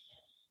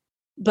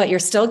 but you're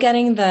still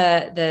getting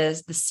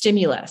the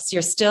stimulus.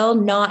 You're still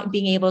not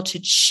being able to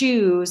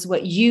choose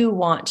what you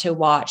want to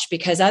watch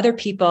because other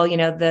people,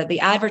 the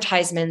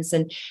advertisements,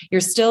 and you're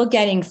still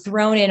getting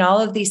thrown in all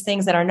of these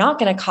things that are not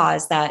going to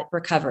cause that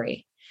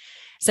recovery.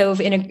 So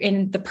if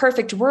in the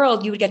perfect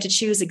world, you would get to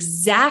choose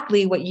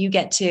exactly what you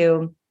get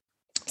to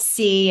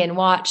see and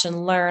watch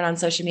and learn on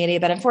social media.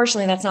 But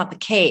unfortunately, that's not the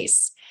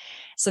case.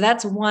 So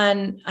that's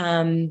one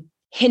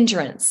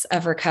hindrance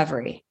of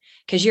recovery,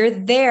 because you're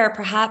there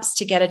perhaps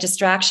to get a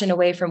distraction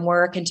away from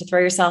work and to throw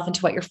yourself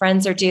into what your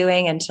friends are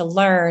doing and to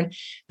learn,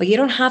 but you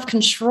don't have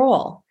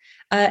control.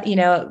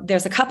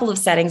 There's a couple of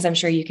settings I'm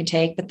sure you can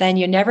take, but then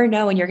you never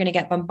know when you're going to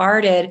get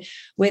bombarded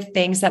with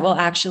things that will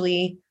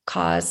actually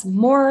cause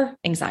more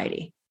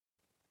anxiety.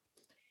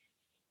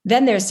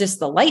 Then there's just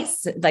the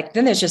lights,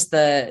 then there's just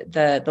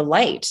the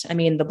light. I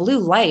mean, the blue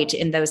light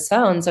in those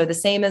phones are the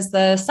same as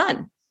the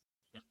sun.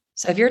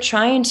 So if you're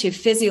trying to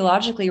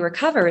physiologically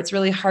recover, it's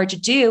really hard to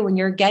do when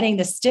you're getting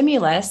the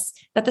stimulus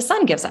that the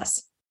sun gives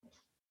us.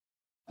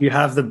 You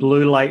have the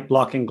blue light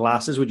blocking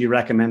glasses. Would you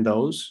recommend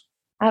those?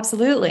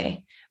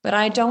 Absolutely. But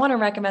I don't want to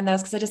recommend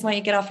those because I just want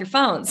you to get off your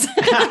phones.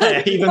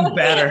 Even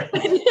better.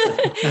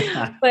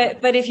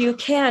 But if you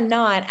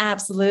cannot,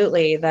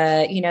 absolutely.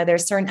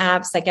 There's certain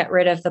apps that get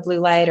rid of the blue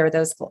light or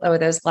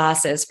those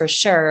glasses for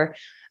sure.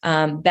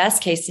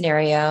 Best case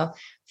scenario,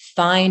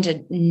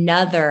 find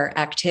another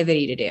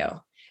activity to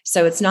do.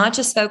 So it's not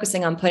just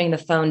focusing on putting the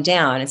phone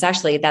down. It's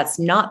actually, that's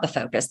not the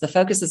focus. The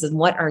focus is in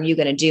what are you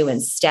going to do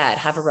instead?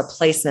 Have a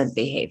replacement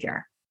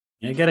behavior.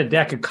 Yeah, get a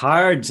deck of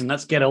cards and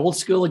let's get old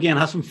school again.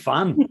 Have some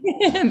fun.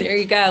 There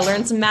you go.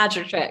 Learn some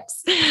magic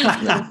tricks.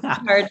 Learn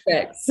some card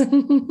tricks.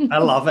 I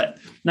love it.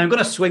 Now I'm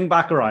going to swing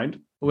back around.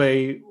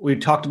 We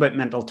talked about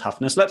mental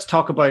toughness. Let's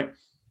talk about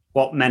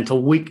what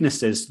mental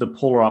weakness is, the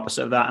polar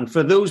opposite of that. And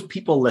for those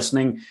people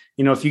listening,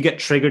 if you get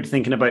triggered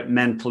thinking about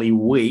mentally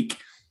weak,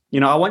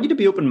 I want you to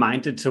be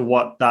open-minded to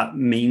what that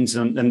means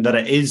and that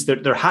it is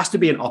that there has to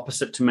be an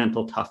opposite to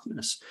mental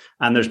toughness,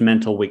 and there's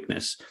mental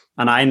weakness.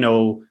 And I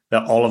know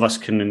that all of us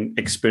can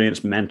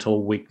experience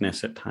mental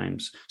weakness at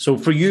times. So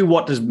for you,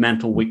 what does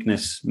mental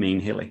weakness mean,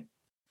 Hayley?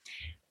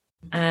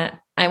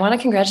 I want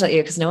to congratulate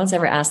you because no one's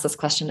ever asked this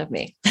question of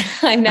me.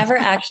 I've never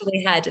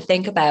actually had to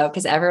think about,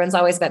 because everyone's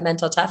always about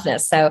mental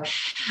toughness. So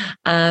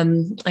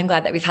I'm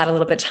glad that we've had a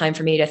little bit of time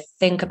for me to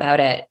think about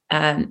it.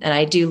 And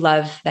I do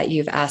love that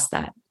you've asked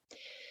that.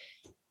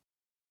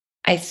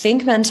 I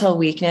think mental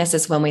weakness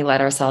is when we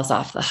let ourselves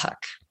off the hook.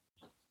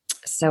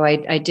 So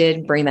I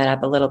did bring that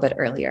up a little bit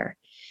earlier.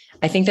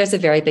 I think there's a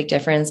very big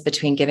difference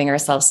between giving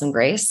ourselves some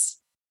grace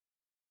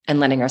and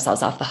letting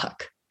ourselves off the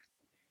hook.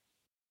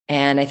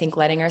 And I think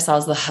letting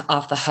ourselves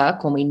off the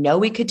hook when we know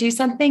we could do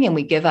something and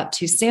we give up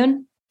too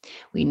soon,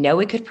 we know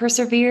we could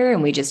persevere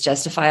and we just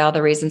justify all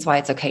the reasons why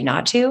it's okay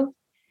not to.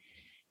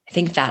 I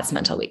think that's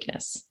mental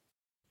weakness.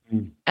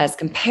 As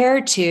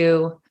compared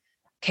to,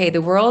 okay,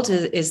 the world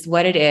is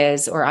what it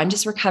is, or I'm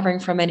just recovering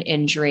from an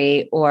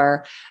injury,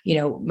 or,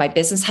 my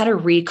business had a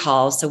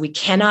recall, so we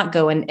cannot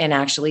go and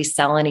actually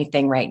sell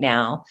anything right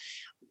now.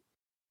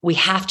 We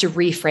have to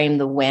reframe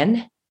the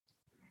win.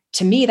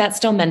 To me, that's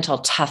still mental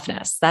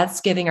toughness. That's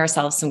giving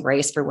ourselves some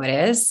grace for what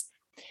is,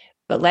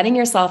 but letting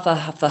yourself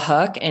off the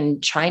hook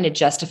and trying to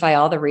justify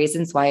all the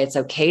reasons why it's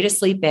okay to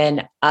sleep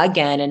in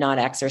again and not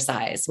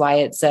exercise, why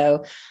it's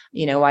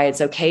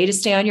okay to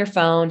stay on your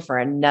phone for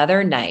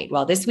another night.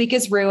 Well, this week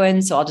is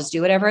ruined, so I'll just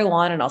do whatever I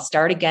want and I'll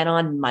start again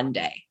on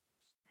Monday.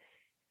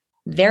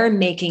 They're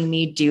making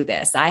me do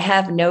this. I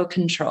have no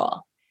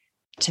control.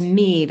 To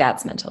me,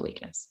 that's mental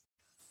weakness.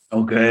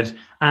 Oh, good.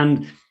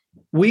 And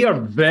we are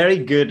very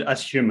good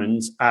as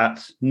humans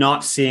at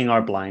not seeing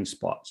our blind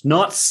spots,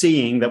 not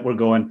seeing that we're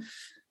going,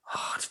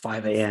 it's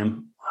 5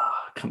 a.m.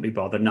 I can't be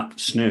bothered, not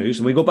snooze.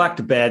 And we go back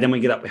to bed, then we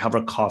get up, we have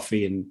our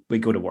coffee and we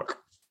go to work.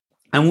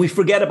 And we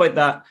forget about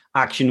that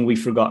action we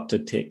forgot to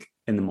take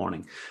in the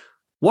morning.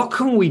 What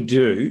can we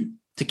do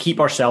to keep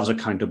ourselves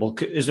accountable?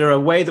 Is there a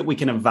way that we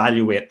can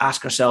evaluate,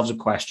 ask ourselves a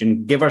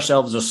question, give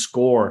ourselves a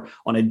score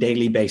on a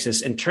daily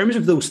basis in terms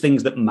of those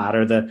things that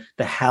matter,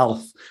 the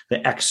health,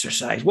 the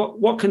exercise?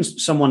 What can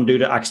someone do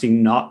to actually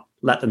not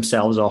let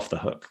themselves off the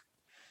hook?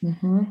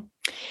 Mm-hmm.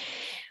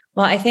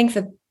 Well, I think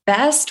the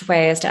best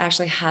way is to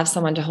actually have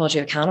someone to hold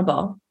you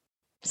accountable.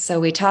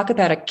 So we talk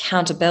about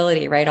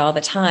accountability, right, all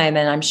the time.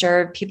 And I'm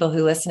sure people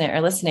who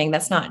are listening,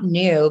 that's not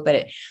new,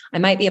 but I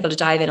might be able to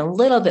dive in a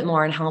little bit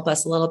more and help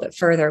us a little bit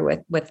further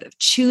with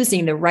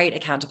choosing the right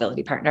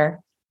accountability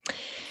partner.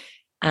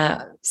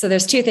 So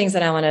there's two things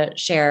that I want to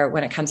share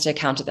when it comes to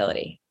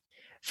accountability.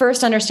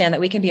 First, understand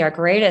that we can be our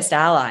greatest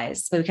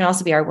allies, but we can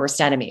also be our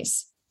worst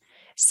enemies.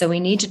 So we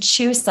need to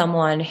choose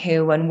someone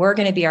who, when we're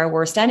going to be our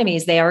worst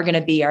enemies, they are going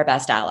to be our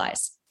best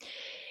allies.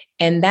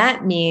 And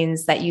that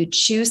means that you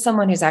choose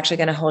someone who's actually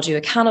going to hold you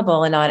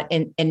accountable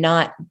and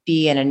not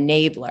be an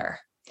enabler.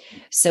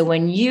 So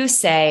when you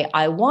say,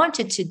 I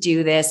wanted to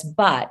do this,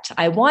 but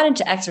I wanted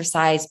to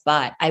exercise,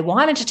 but I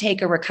wanted to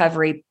take a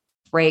recovery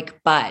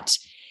break, but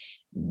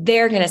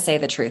they're going to say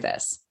the truth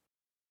is.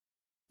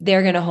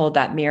 They're going to hold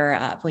that mirror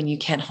up when you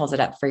can't hold it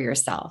up for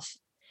yourself.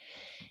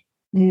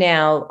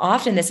 Now,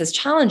 often this is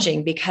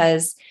challenging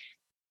because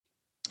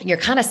you're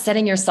kind of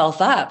setting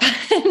yourself up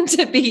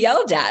to be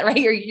yelled at, right?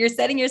 You're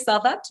setting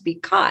yourself up to be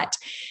caught.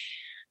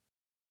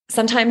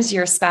 Sometimes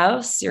your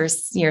spouse, your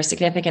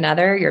significant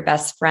other, your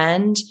best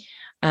friend,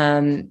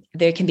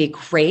 they can be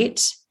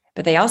great,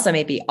 but they also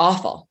may be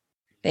awful.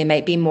 They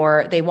might be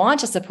they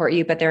want to support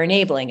you, but they're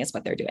enabling is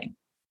what they're doing.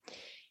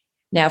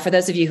 Now, for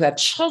those of you who have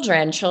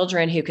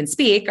children who can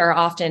speak are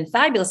often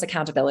fabulous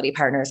accountability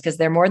partners because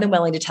they're more than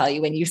willing to tell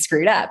you when you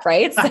screwed up,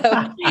 right?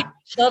 So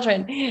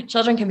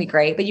children can be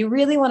great, but you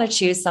really want to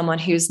choose someone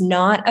who's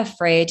not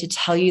afraid to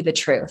tell you the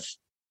truth.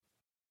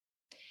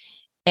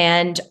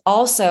 And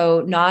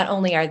also, not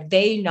only are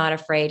they not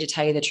afraid to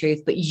tell you the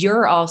truth, but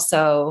you're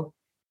also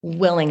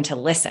willing to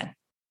listen.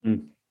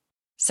 Mm.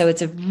 So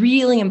it's a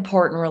really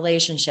important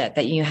relationship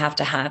that you have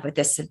to have with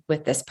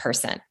this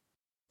person.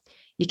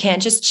 You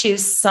can't just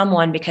choose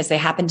someone because they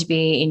happen to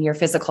be in your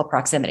physical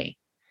proximity.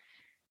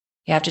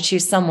 You have to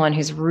choose someone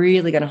who's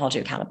really going to hold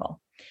you accountable.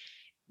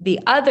 The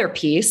other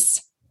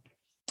piece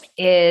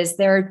is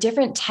there are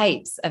different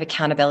types of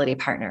accountability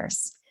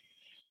partners.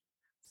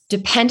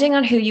 Depending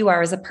on who you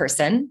are as a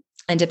person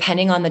and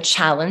depending on the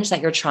challenge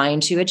that you're trying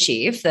to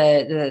achieve,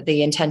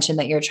 the intention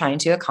that you're trying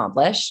to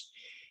accomplish,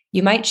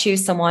 you might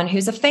choose someone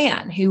who's a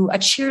fan, a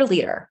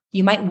cheerleader.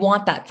 You might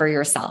want that for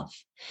yourself.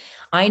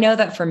 I know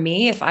that for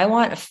me, if I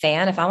want a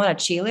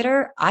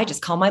cheerleader, I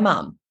just call my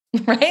mom,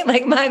 right?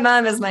 Like my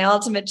mom is my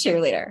ultimate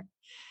cheerleader.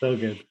 So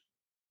good.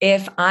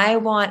 If I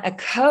want a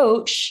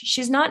coach,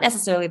 she's not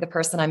necessarily the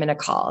person I'm going to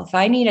call. If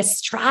I need a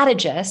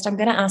strategist, I'm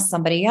going to ask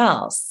somebody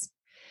else.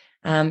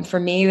 For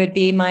me, it would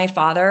be my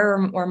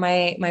father or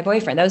my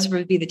boyfriend. Those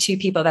would be the two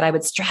people that I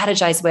would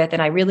strategize with,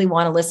 and I really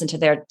want to listen to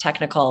their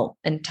technical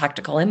and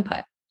tactical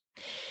input.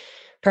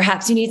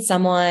 Perhaps you need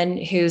someone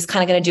who's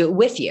kind of going to do it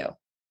with you.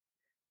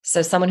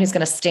 So someone who's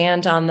going to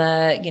stand on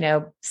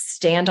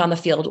the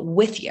field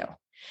with you.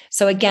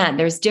 So again,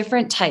 there's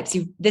different types.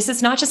 This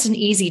is not just an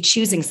easy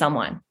choosing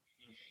someone.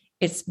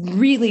 It's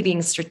really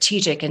being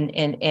strategic and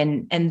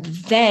then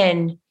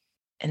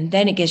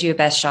it gives you a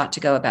best shot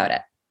to go about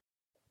it.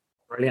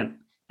 Brilliant.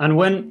 And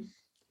when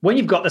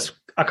you've got this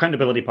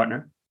accountability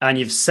partner and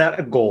you've set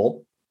a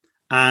goal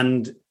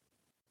and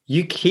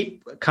you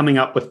keep coming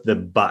up with the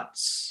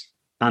buts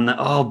and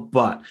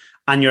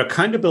and your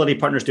accountability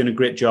partner is doing a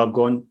great job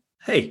going,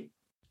 hey,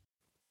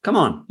 come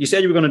on, you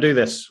said you were going to do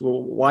this.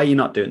 Well, why are you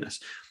not doing this?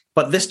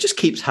 But this just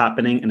keeps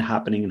happening and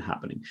happening and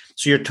happening.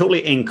 So you're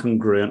totally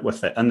incongruent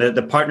with it. And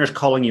the partner's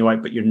calling you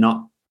out, but you're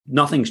not,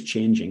 nothing's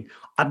changing.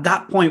 At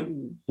that point,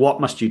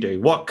 what must you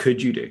do? What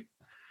could you do?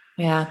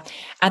 Yeah.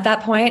 At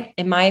that point,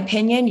 in my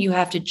opinion, you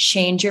have to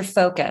change your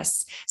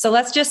focus. So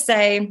let's just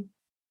say,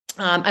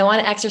 I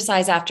want to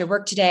exercise after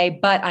work today,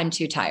 but I'm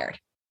too tired.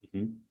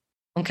 Mm-hmm.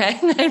 Okay.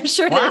 I'm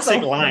sure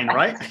classic line,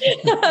 right?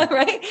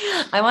 Right.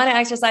 I want to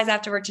exercise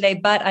after work today,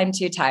 but I'm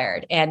too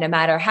tired. And no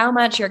matter how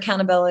much your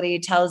accountability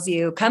tells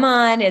you, come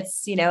on,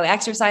 it's,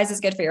 exercise is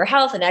good for your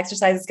health and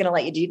exercise is going to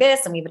let you do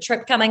this. And we have a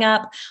trip coming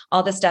up,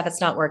 all this stuff,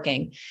 it's not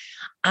working.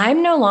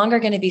 I'm no longer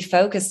going to be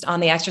focused on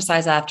the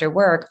exercise after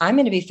work. I'm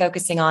going to be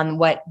focusing on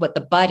what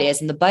the but is.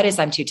 And the but is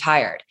I'm too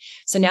tired.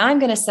 So now I'm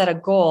going to set a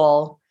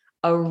goal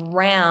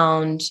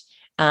around,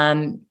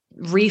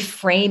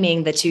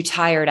 reframing the too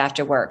tired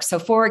after work. So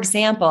for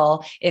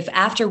example, if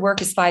after work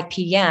is 5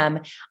 p.m.,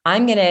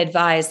 I'm going to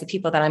advise the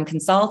people that I'm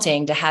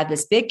consulting to have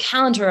this big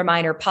calendar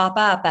reminder pop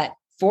up at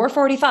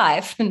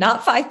 4:45,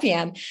 not 5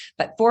 p.m.,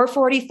 but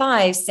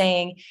 4:45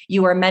 saying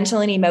you are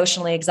mentally and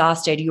emotionally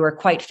exhausted. You are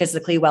quite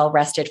physically well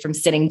rested from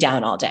sitting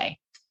down all day.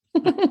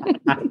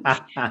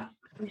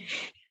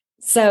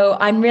 So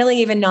I'm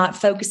really even not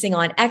focusing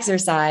on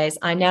exercise.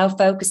 I'm now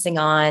focusing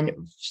on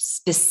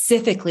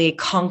specifically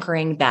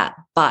conquering that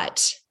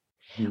but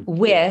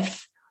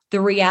with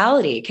the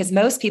reality. Because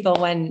most people,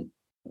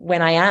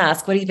 when I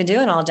ask, what have you been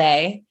doing all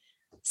day?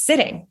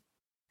 Sitting.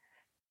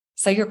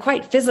 So you're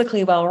quite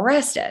physically well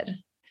rested.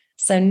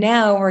 So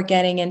now we're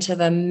getting into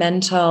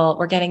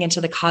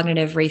the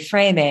cognitive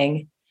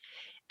reframing,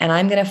 and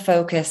I'm going to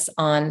focus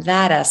on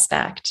that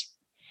aspect.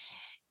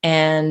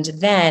 And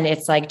then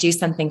it's like, do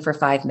something for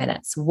 5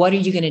 minutes. What are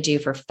you going to do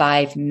for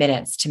 5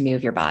 minutes to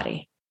move your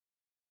body?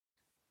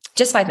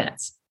 Just 5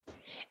 minutes.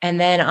 And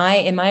then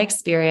in my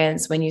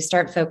experience, when you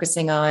start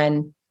focusing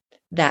on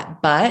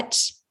that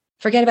but,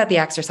 forget about the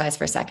exercise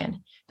for a second.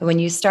 But when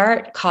you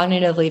start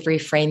cognitively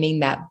reframing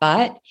that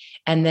but,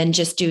 and then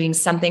just doing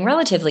something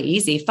relatively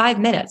easy, 5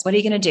 minutes, what are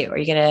you going to do? Are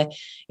you going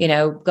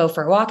to, go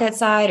for a walk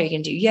outside? Are you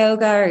going to do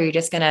yoga? Or are you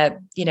just going to,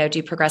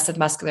 do progressive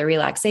muscular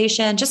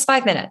relaxation? Just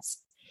 5 minutes.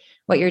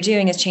 What you're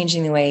doing is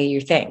changing the way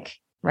you think,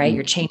 right? Mm-hmm.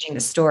 You're changing the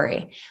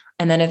story.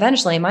 And then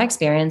eventually, in my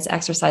experience,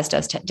 exercise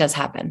does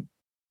happen.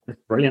 That's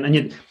brilliant.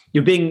 And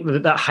you're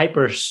being that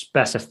hyper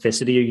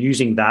specificity, you're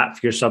using that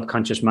for your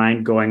subconscious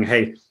mind going,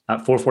 hey,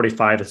 at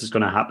 4:45, this is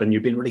going to happen. You're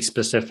being really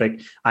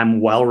specific.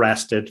 I'm well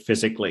rested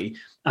physically.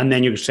 And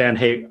then you're saying,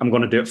 hey, I'm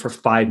going to do it for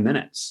 5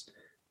 minutes.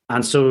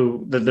 And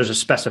so there's a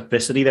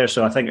specificity there.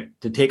 So I think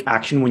to take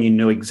action when you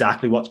know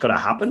exactly what's going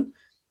to happen,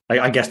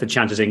 I guess the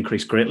chances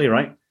increase greatly,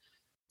 right?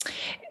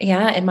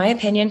 Yeah, in my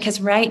opinion, because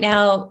right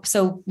now,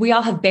 so we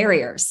all have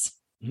barriers,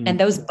 and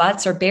those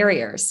buts are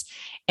barriers,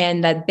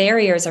 and that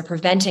barriers are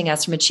preventing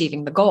us from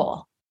achieving the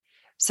goal.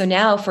 So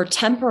now for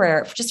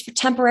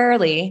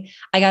temporarily,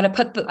 I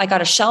got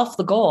to shelf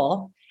the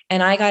goal,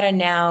 and I got to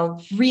now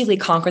really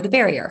conquer the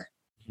barrier.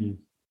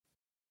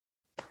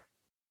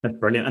 That's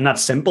brilliant. And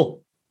that's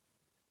simple.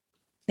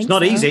 It's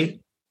not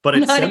easy, but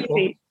it's not simple.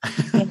 Easy.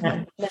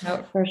 Yeah,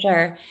 no, for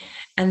sure.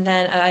 And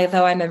then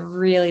though I'm a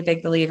really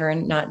big believer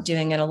in not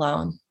doing it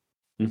alone.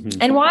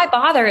 Mm-hmm. And why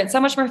bother? It's so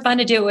much more fun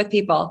to do it with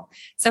people.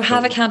 So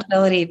have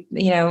accountability,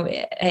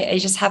 I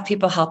just have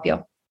people help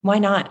you. Why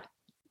not?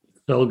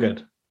 So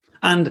good.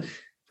 And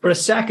for a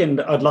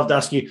second, I'd love to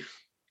ask you,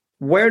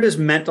 where does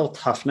mental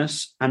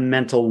toughness and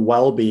mental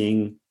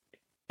well-being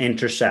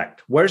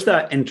intersect? Where's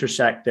that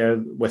intersect there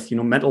with,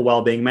 mental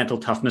well-being, mental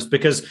toughness?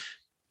 Because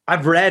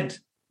I've read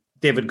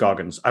David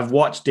Goggins. I've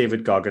watched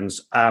David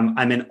Goggins.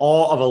 I'm in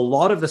awe of a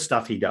lot of the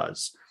stuff he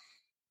does,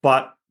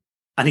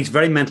 and he's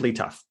very mentally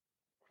tough.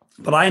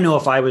 But I know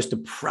if I was to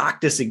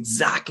practice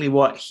exactly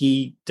what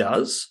he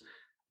does,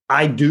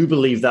 I do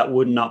believe that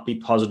would not be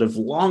positive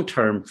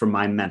long-term for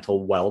my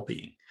mental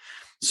well-being.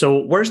 So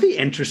where's the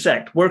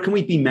intersect? Where can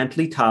we be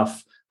mentally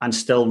tough and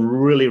still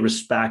really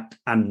respect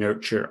and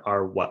nurture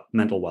our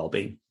mental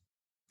well-being?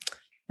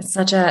 It's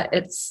such a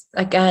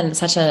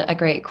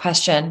great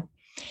question.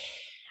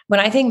 When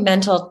I think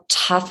mental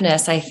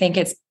toughness, I think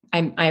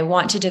I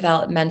want to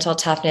develop mental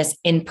toughness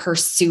in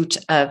pursuit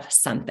of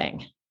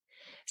something.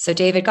 So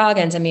David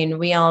Goggins, I mean,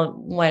 we all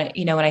want,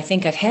 when I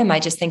think of him, I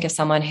just think of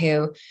someone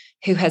who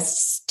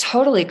has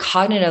totally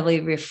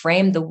cognitively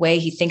reframed the way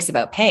he thinks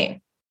about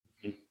pain.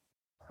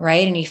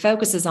 Right. And he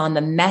focuses on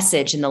the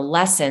message and the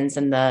lessons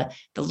and the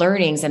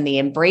learnings and the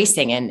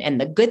embracing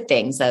and the good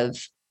things of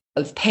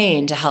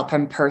pain to help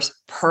him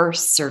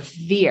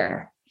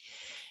persevere.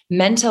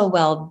 Mental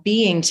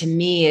well-being to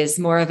me is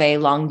more of a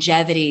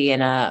longevity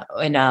and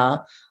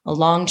a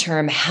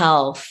long-term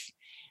health,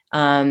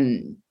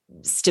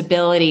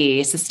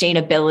 stability,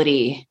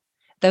 sustainability.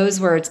 Those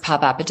words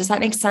pop up. But does that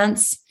make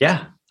sense?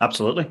 Yeah,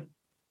 absolutely.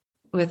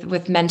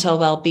 With mental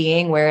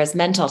well-being, whereas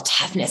mental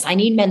toughness, I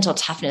need mental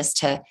toughness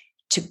to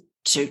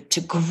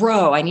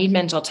grow. I need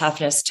mental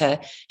toughness to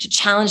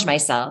challenge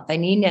myself. I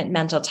need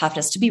mental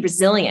toughness to be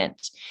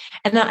resilient.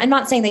 And I'm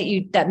not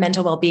saying that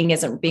mental well-being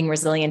isn't being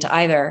resilient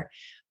either,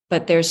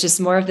 but there's just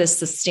more of this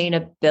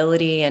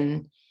sustainability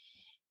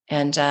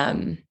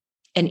and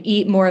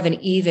eat more of an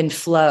even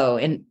flow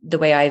in the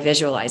way I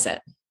visualize it.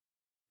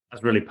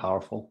 That's really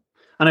powerful.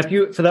 And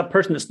for that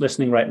person that's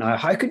listening right now,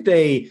 how could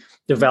they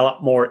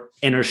develop more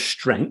inner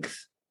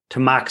strength to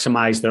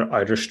maximize their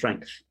outer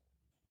strength?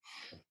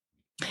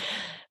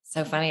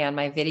 So funny, on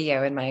my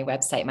video in my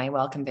website, my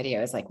welcome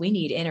video is like, we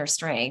need inner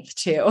strength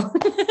too.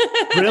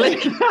 Really?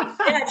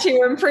 Yeah,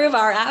 to improve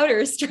our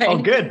outer strength. Oh,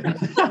 good.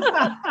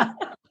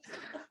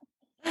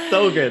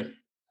 So good.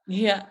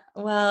 Yeah.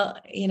 Well,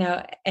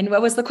 and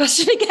what was the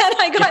question again?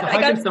 How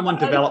can someone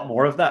develop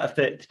more of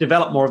that?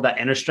 Develop more of that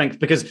inner strength?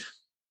 Because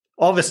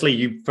obviously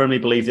you firmly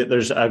believe that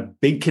there's a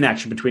big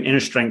connection between inner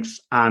strength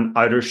and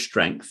outer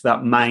strength,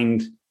 that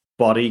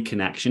mind-body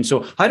connection.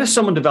 So how does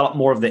someone develop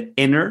more of the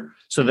inner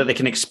so that they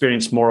can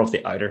experience more of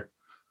the outer?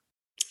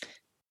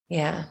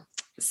 Yeah.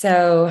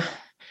 So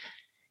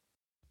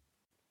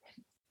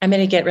I'm going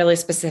to get really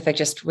specific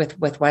just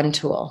with one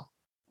tool.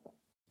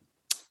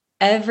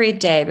 Every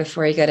day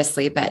before you go to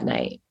sleep at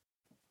night,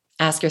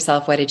 ask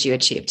yourself, what did you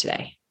achieve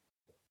today?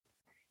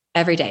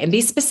 Every day. And be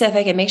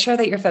specific and make sure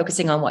that you're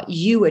focusing on what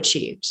you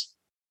achieved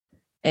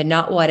and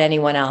not what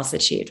anyone else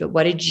achieved, but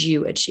what did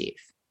you achieve?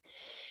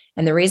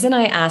 And the reason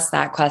I ask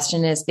that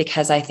question is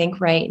because I think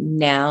right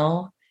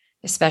now,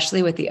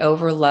 especially with the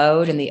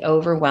overload and the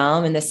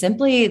overwhelm and the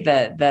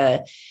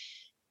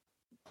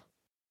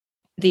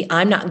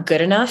I'm not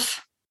good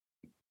enough,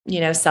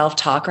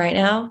 self-talk right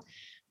now,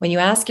 when you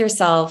ask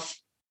yourself,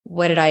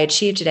 what did I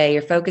achieve today?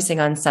 You're focusing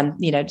on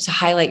to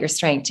highlight your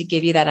strength, to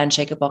give you that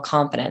unshakable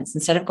confidence,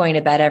 instead of going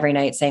to bed every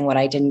night saying what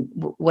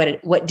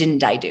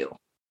didn't I do?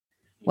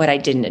 What I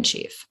didn't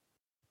achieve.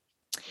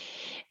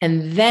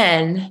 And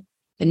then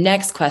the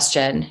next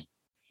question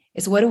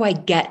is, what do I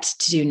get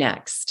to do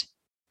next?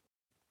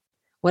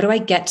 What do I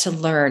get to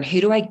learn? Who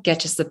do I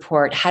get to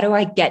support? How do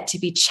I get to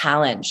be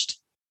challenged?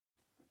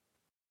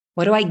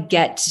 What do I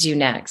get to do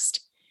next?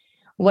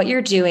 What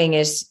you're doing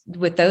is,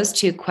 with those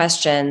two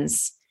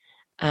questions,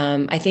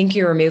 I think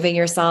you're removing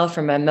yourself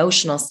from an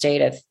emotional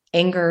state of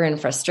anger and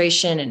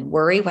frustration and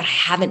worry, what I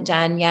haven't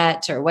done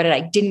yet, or what I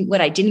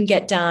didn't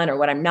get done, or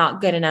what I'm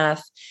not good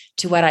enough,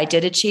 to what I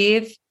did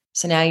achieve.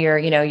 So now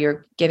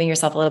you're giving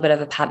yourself a little bit of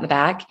a pat on the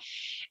back.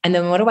 And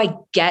then what do I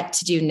get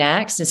to do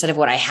next instead of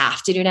what I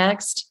have to do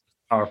next?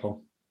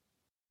 Powerful.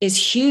 Is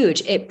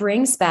huge. It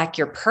brings back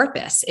your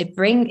purpose.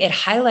 It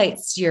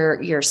highlights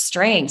your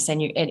strengths,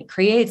 and it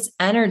creates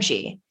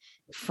energy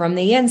from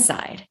the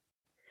inside.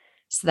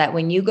 So that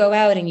when you go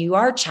out and you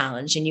are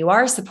challenged and you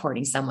are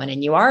supporting someone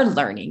and you are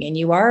learning and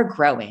you are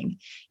growing,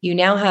 you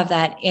now have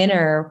that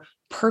inner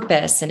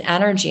purpose and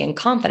energy and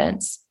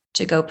confidence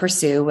to go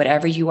pursue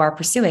whatever you are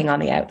pursuing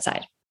on the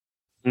outside.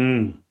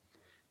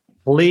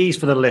 Please,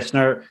 for the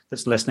listener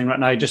that's listening right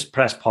now, just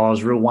press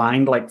pause,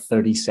 rewind like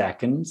 30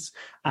 seconds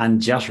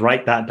and just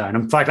write that down.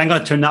 In fact, I'm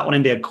going to turn that one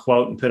into a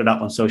quote and put it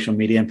up on social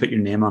media and put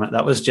your name on it.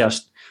 That was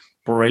just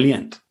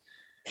brilliant.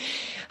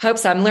 Hope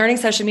so. I'm learning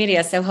social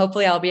media, so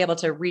hopefully I'll be able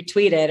to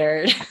retweet it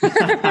or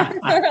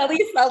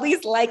at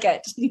least like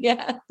it.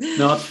 Yeah.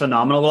 No, it's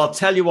phenomenal. Well, I'll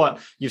tell you what,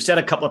 you've said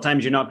a couple of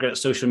times you're not good at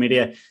social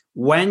media.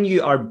 When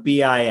you are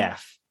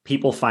BIF,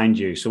 people find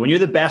you. So when you're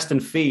the best in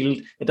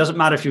field, it doesn't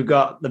matter if you've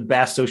got the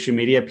best social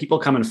media, people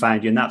come and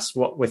find you. And that's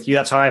what with you,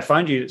 that's how I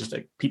found you. It's just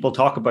like people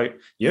talk about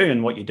you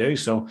and what you do.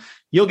 So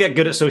you'll get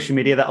good at social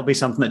media. That'll be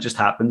something that just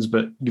happens,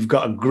 but you've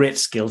got a great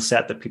skill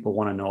set that people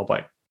want to know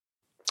about.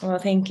 Well,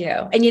 thank you.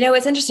 And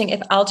it's interesting.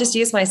 If I'll just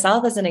use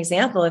myself as an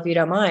example, if you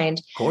don't mind.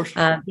 Of course.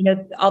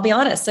 I'll be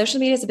honest, social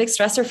media is a big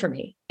stressor for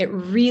me. It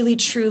really,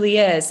 truly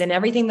is. And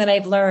everything that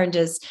I've learned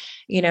is,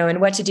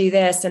 and what to do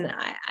this. And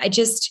I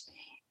just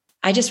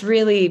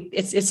really,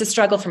 it's a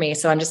struggle for me.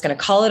 So I'm just going to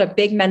call it a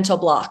big mental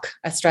block,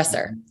 a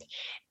stressor.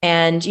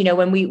 And,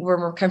 when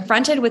we're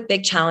confronted with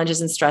big challenges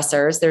and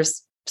stressors,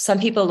 there's some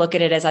people look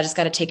at it as, I just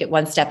got to take it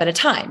one step at a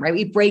time, right?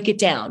 We break it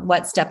down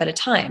one step at a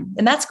time.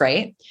 And that's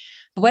great.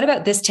 But what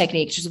about this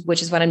technique,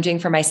 which is what I'm doing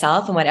for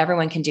myself and what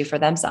everyone can do for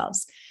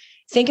themselves?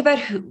 Think about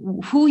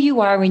who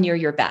you are when you're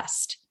your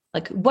best,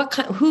 like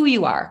who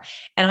you are.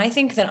 And I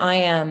think that I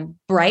am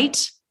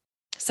bright,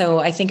 So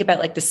I think about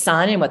like the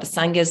sun, and what the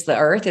sun gives the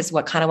earth is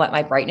what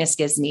my brightness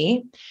gives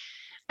me.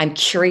 I'm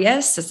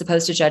curious as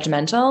opposed to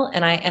judgmental,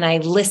 and I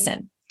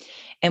listen.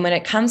 And when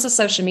it comes to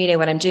social media,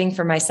 what I'm doing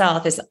for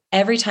myself is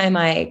every time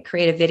I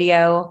create a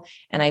video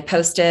and I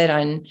post it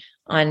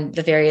on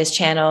the various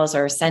channels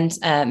or send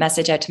a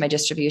message out to my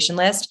distribution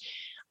list,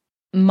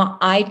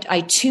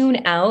 I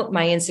tune out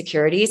my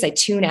insecurities. I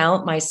tune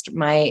out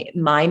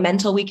my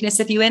mental weakness,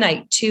 if you will.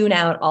 I tune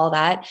out all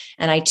that.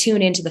 And I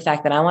tune into the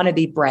fact that I want to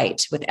be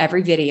bright with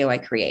every video I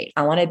create.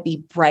 I want to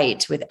be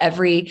bright with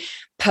every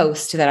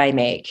post that I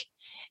make.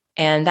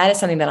 And that is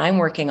something that I'm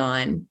working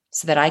on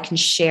so that I can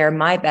share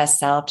my best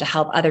self to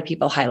help other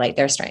people highlight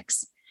their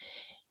strengths.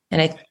 And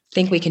I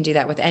think we can do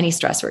that with any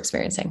stress we're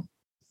experiencing.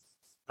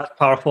 That's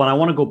powerful. And I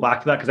want to go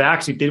back to that because I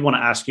actually did want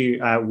to ask you,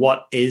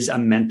 what is a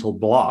mental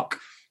block?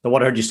 So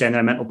what I heard you saying, that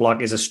a mental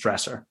block is a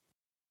stressor.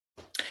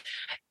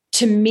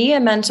 To me, a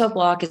mental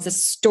block is a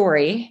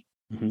story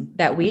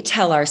that we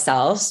tell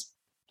ourselves.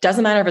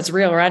 Doesn't matter if it's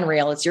real or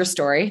unreal, it's your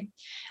story.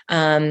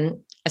 A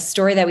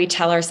story that we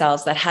tell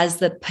ourselves that has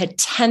the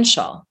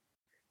potential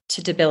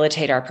to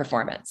debilitate our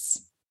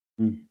performance.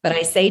 But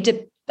I say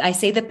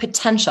the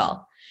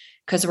potential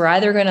because we're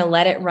either going to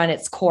let it run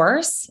its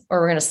course or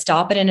we're going to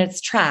stop it in its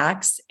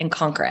tracks and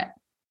conquer it.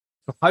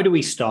 How do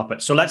we stop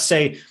it? So let's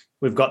say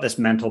we've got this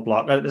mental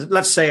block.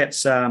 Let's say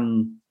it's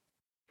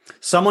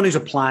someone who's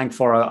applying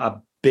for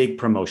a big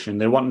promotion.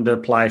 They're wanting to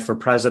apply for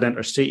president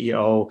or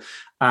CEO,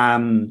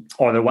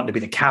 or they're wanting to be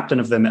the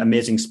captain of the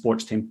amazing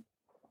sports team.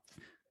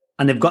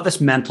 And they've got this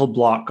mental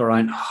block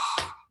around,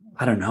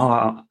 I don't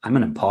know, I'm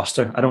an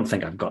imposter. I don't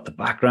think I've got the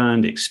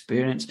background, the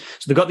experience.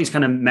 So they've got these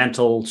kind of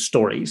mental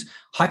stories.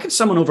 How can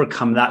someone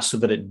overcome that so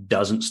that it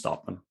doesn't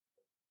stop them?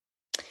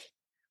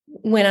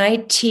 When I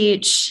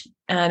teach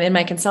in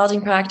my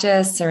consulting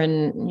practice or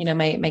in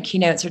my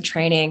keynotes or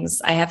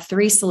trainings, I have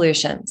 3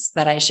 solutions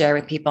that I share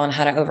with people on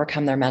how to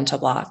overcome their mental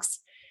blocks.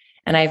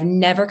 And I've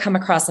never come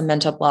across a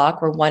mental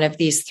block where one of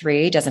these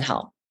 3 doesn't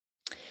help.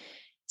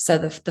 So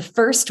the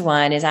first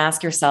one is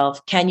ask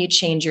yourself, can you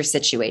change your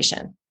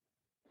situation?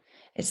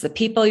 It's the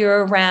people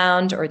you're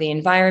around or the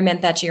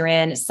environment that you're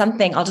in.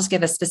 Something, I'll just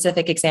give a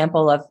specific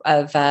example of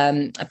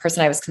a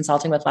person I was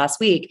consulting with last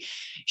week.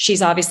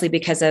 She's obviously,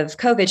 because of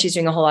COVID, she's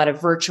doing a whole lot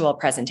of virtual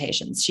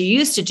presentations. She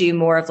used to do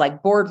more of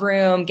like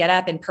boardroom, get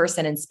up in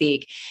person and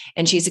speak.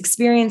 And she's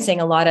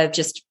experiencing a lot of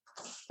just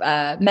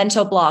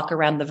mental block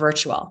around the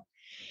virtual.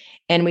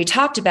 And we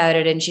talked about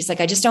it. And she's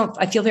like, I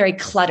feel very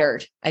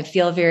cluttered. I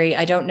know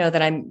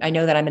that I'm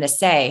going to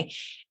say.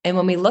 And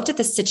when we looked at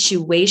the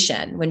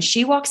situation, when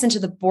she walks into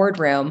the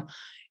boardroom,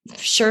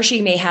 sure,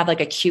 she may have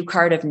like a cue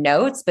card of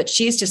notes, but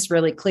she's just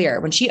really clear.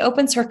 When she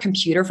opens her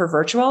computer for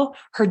virtual,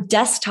 her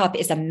desktop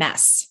is a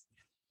mess.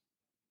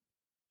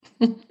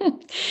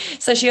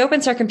 So she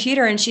opens her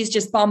computer and she's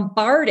just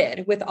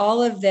bombarded with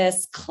all of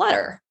this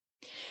clutter.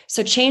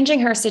 So changing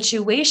her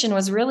situation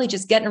was really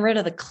just getting rid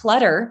of the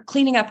clutter,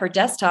 cleaning up her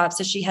desktop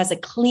so she has a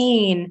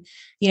clean,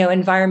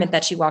 environment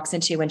that she walks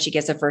into when she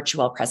gives a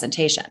virtual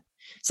presentation.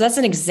 So that's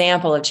an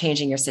example of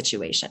changing your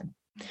situation.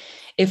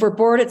 If we're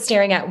bored at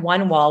staring at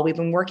one wall, we've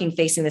been working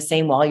facing the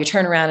same wall, you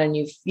turn around and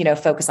you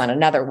focus on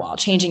another wall.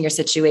 Changing your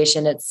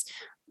situation,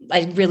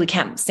 I really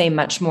can't say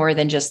much more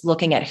than just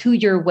looking at who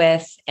you're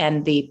with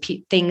and the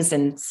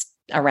things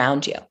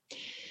around you.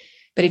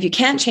 But if you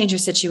can't change your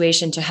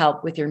situation to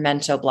help with your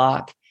mental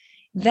block,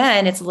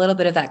 then it's a little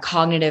bit of that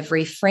cognitive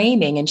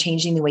reframing and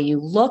changing the way you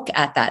look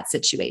at that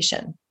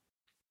situation.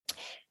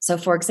 So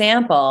for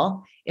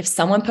example, if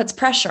someone puts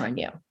pressure on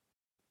you,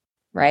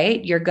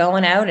 right? You're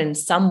going out and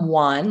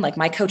someone, like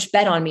my coach,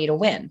 bet on me to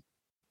win.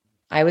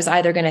 I was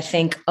either going to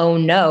think, oh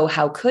no,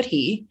 how could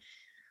he?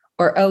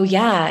 Or, oh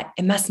yeah,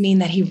 it must mean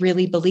that he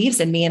really believes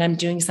in me and I'm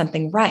doing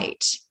something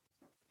right.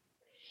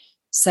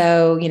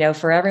 So,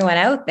 for everyone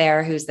out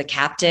there who's the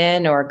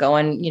captain or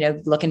going,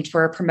 looking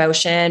for a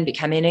promotion,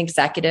 becoming an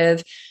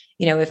executive,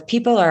 if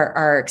people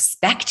are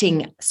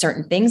expecting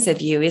certain things of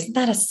you, isn't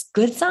that a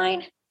good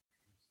sign?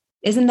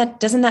 Doesn't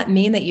that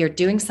mean that you're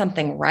doing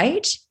something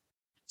right?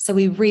 So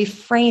we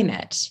reframe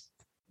it.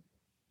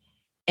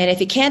 And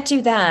if you can't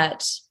do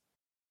that,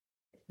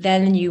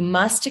 then you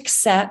must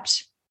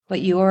accept what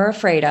you are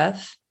afraid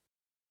of.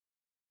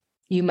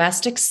 You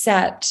must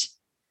accept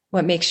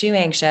what makes you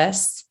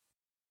anxious,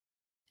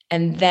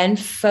 and then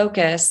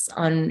focus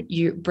on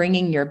you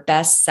bringing your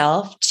best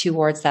self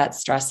towards that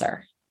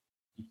stressor.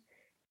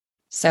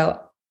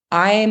 So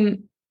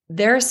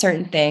there are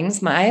certain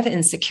things, I have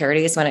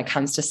insecurities when it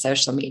comes to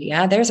social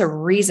media. There's a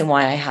reason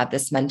why I have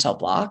this mental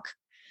block.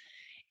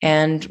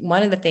 And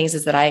one of the things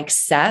is that I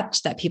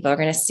accept that people are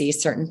going to see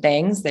certain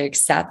things. They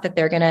accept that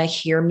they're going to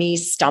hear me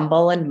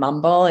stumble and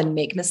mumble and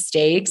make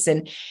mistakes.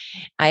 And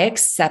I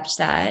accept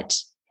that,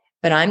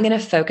 but I'm going to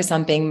focus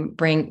on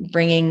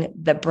bringing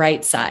the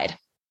bright side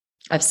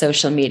of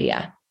social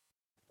media.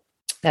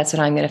 That's what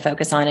I'm going to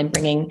focus on and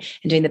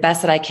doing the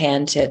best that I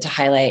can to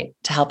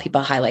help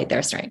people highlight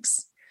their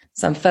strengths.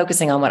 So I'm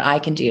focusing on what I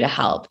can do to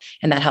help,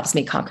 and that helps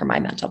me conquer my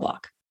mental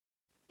block.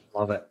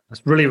 Love it.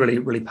 That's really, really,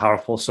 really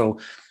powerful. So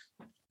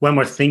when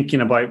we're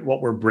thinking about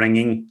what we're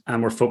bringing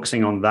and we're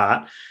focusing on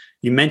that,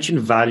 you mentioned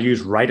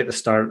values right at the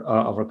start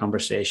of our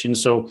conversation.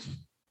 So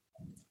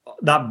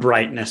that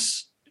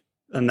brightness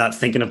and that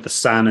thinking of the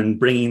sun and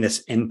bringing this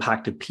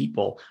impact to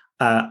people,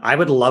 I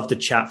would love to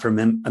chat for a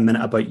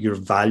minute about your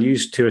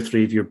values, 2 or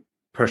 3 of your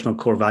personal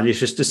core values,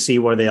 just to see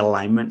where the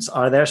alignments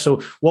are there.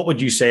 So what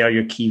would you say are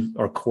your key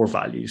or core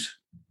values?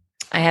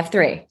 I have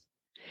 3: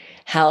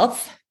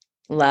 health,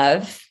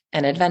 love,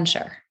 and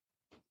adventure.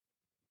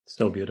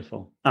 So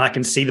beautiful. And I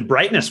can see the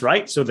brightness,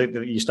 right? So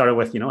that you started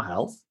with,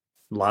 health,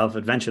 love,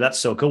 adventure. That's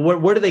so cool.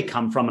 Where do they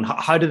come from, and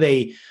how do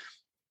they,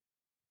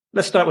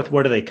 let's start with,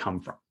 where do they come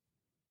from?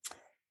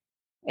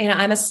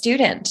 I'm a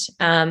student.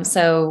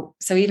 So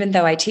even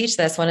though I teach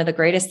this, one of the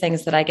greatest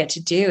things that I get to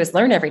do is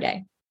learn every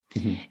day.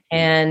 Mm-hmm.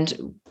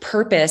 And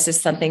purpose is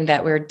something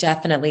that we're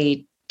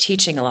definitely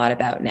teaching a lot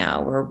about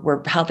now.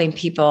 We're helping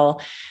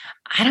people.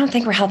 I don't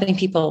think we're helping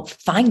people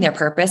find their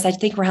purpose. I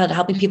think we're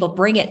helping people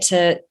bring it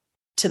to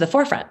the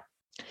forefront.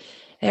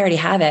 They already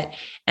have it.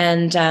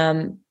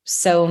 And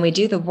so when we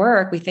do the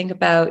work, we think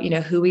about,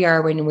 who we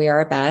are when we are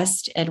our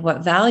best, and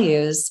what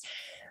values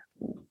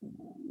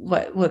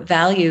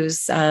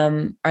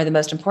are the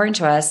most important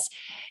to us.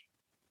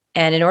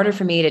 And in order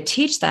for me to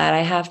teach that,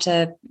 I have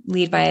to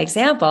lead by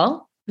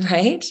example,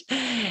 right?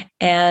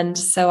 And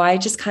so I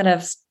just kind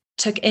of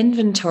took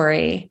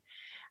inventory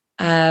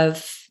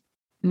of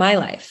my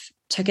life,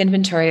 took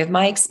inventory of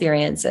my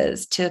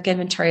experiences, took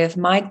inventory of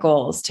my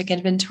goals, took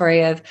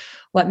inventory of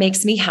what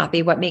makes me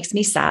happy, what makes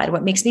me sad,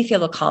 what makes me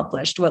feel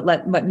accomplished,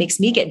 what makes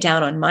me get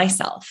down on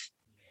myself.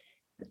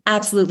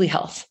 Absolutely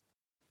health.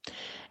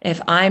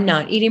 If I'm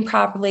not eating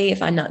properly,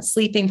 if I'm not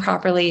sleeping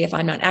properly, if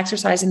I'm not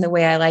exercising the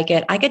way I like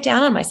it, I get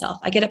down on myself.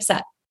 I get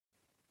upset.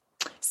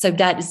 So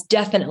that is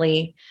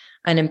definitely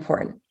an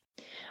important.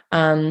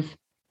 Love.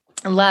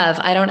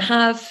 I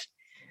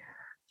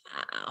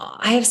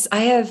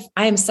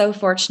am so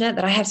fortunate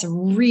that I have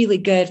some really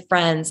good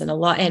friends,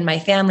 and my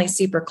family's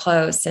super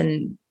close.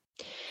 And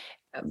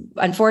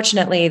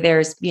unfortunately,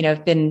 there's,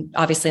 been,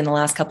 obviously in the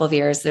last couple of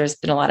years, there's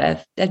been a lot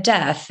of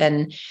death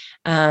and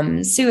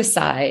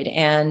suicide.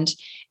 And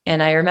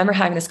I remember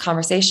having this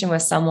conversation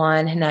with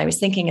someone, and I was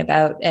thinking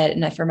about it.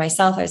 And for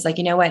myself, I was like,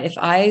 you know what, if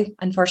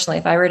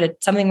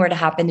something were to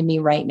happen to me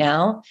right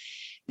now,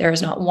 there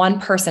is not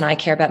one person I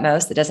care about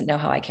most that doesn't know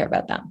how I care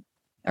about them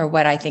or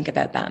what I think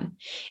about them.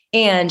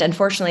 And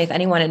unfortunately, if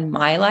anyone in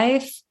my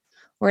life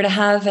were to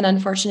have an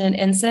unfortunate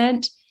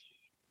incident,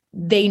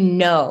 they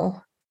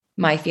know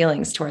my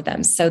feelings toward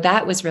them. So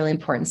that was really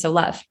important. So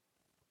love.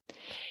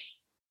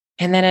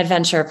 And then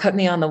adventure, put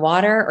me on the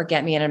water or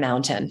get me in a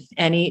mountain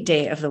any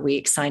day of the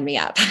week, sign me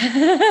up.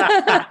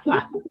 I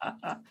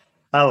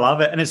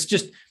love it. And it's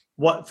just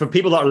for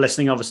people that are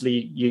listening,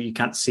 obviously you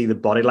can't see the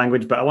body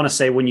language, but I want to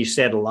say, when you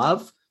said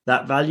love,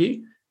 that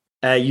value,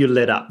 you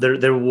lit up.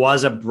 There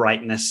was a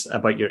brightness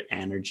about your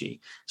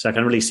energy. So I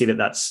can really see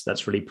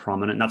that's really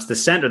prominent. That's the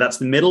center. That's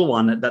the middle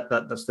one.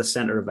 That's the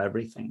center of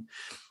everything.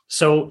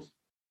 So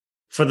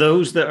for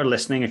those that are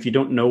listening, if you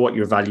don't know what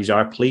your values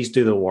are, please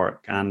do the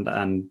work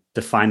and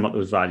define what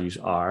those values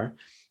are.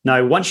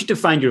 Now, once you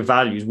define your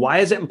values, why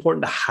is it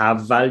important to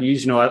have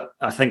values?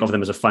 I think of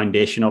them as a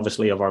foundation,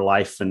 obviously, of our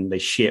life, and they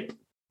shape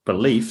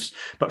beliefs.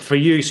 But for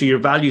you, so your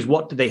values,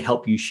 what do they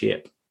help you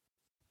shape?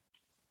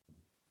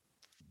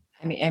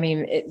 I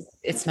mean,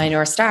 it's my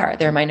North Star.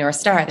 They're my North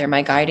Star. They're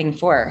my guiding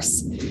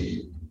force.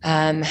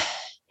 When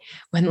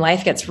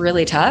life gets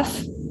really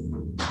tough,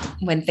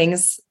 when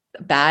things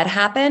bad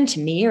happen to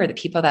me or the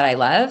people that I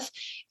love,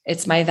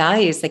 it's my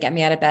values that get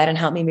me out of bed and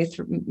help me move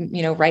through,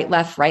 right,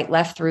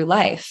 left through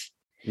life.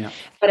 Yeah.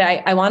 But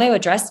I want to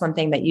address one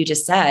thing that you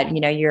just said.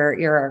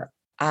 You're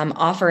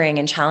offering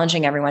and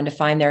challenging everyone to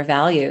find their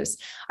values.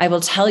 I will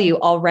tell you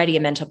already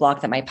a mental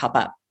block that might pop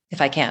up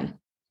if I can.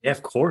 Yeah,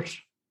 of course.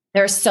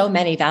 There are so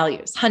many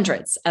values,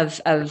 hundreds of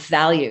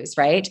values,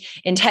 right?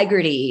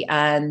 Integrity,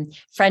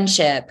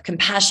 friendship,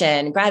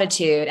 compassion,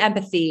 gratitude,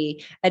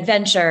 empathy,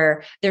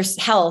 adventure.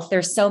 There's health.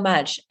 There's so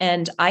much.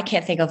 And I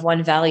can't think of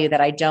one value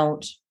that I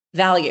don't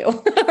value.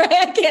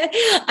 Right?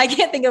 I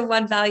can't think of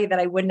one value that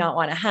I would not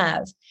want to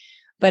have.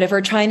 But if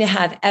we're trying to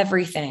have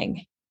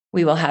everything,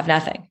 we will have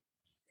nothing,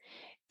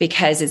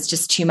 because it's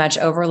just too much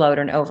overload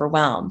and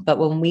overwhelm. But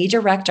when we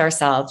direct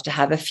ourselves to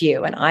have a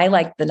few, and I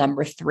like the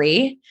number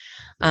 3,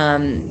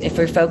 if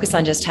we focus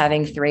on just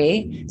having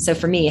 3, so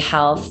for me,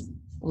 health,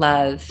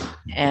 love,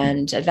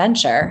 and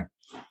adventure,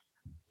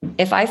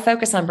 if I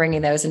focus on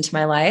bringing those into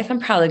my life, I'm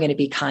probably going to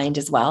be kind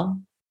as well.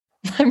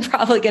 I'm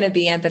probably going to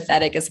be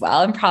empathetic as well.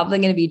 I'm probably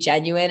going to be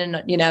genuine,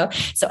 and,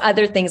 so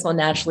other things will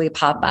naturally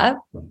pop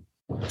up.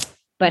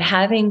 But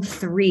having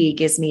 3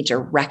 gives me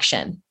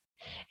direction.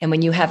 And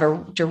when you have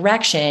a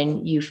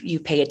direction, you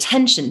pay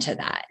attention to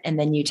that, and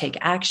then you take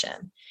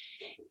action.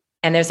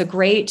 And there's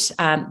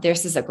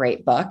this is a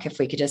great book. If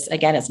we could just,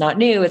 again, it's not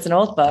new, it's an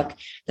old book,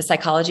 The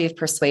Psychology of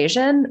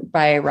Persuasion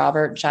by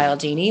Robert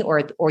Cialdini,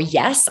 or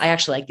Yes. I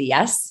actually like the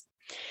Yes.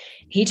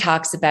 He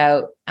talks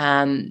about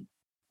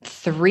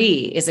 3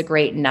 is a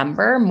great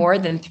number. More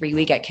than 3,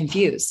 we get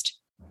confused.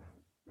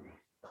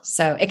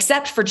 So,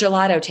 except for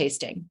gelato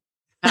tasting.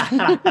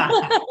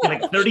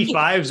 Like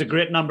 35 is a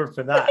great number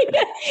for that.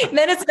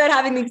 Then it's about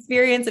having the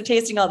experience of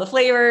tasting all the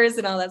flavors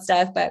and all that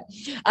stuff. But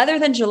other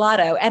than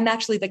gelato, and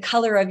actually the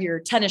color of your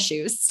tennis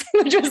shoes,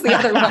 which was the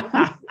other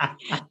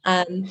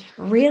one,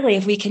 really,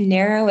 if we can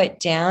narrow it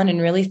down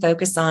and really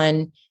focus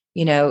on,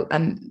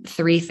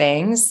 three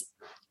things,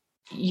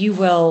 you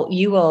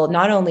will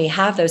not only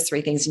have those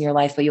three things in your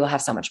life, but you will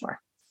have so much more.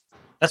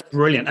 That's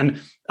brilliant.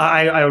 And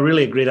I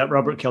really agree that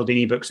Robert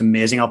Cialdini book's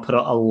amazing. I'll put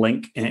a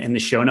link in the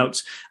show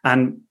notes.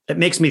 And it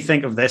makes me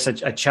think of this.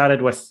 I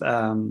chatted with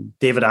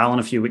David Allen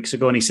a few weeks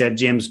ago, and he said,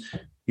 James,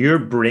 your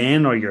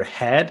brain or your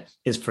head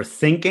is for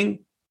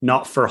thinking,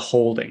 not for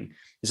holding.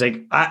 He's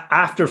like,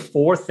 after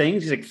four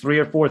things, he's like 3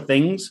 or 4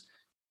 things,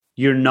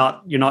 you're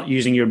not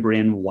using your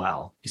brain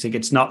well. He's like,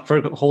 it's not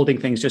for holding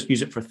things, just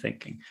use it for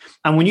thinking.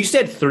 And when you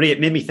said 3, it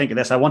made me think of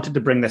this. I wanted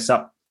to bring this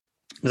up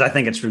because I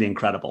think it's really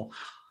incredible.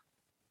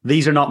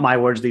 These are not my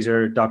words. These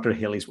are Dr.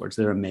 Haley's words.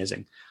 They're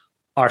amazing.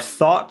 Our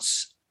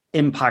thoughts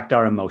impact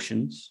our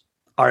emotions.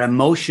 Our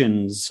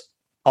emotions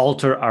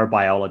alter our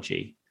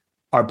biology.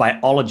 Our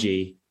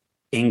biology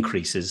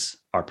increases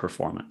our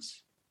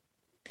performance.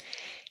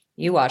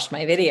 You watched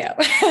my video.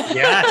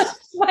 Yes.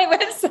 My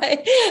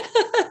website.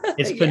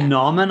 It's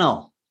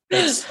phenomenal.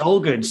 It's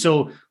so good.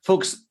 So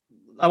folks,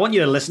 I want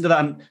you to listen to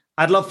that. And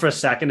I'd love for a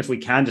second, if we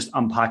can, just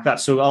unpack that.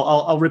 So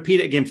I'll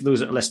repeat it again for those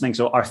that are listening.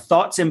 So our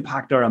thoughts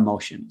impact our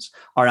emotions.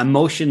 Our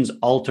emotions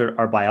alter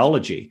our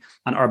biology,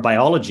 and our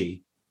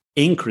biology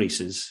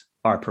increases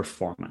our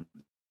performance.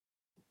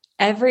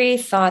 Every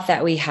thought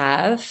that we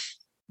have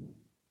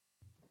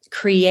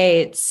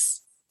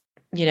creates,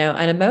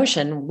 an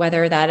emotion,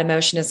 whether that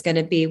emotion is going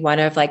to be one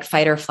of like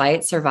fight or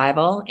flight,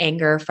 survival,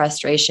 anger,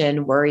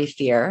 frustration, worry,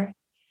 fear.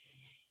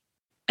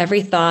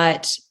 Every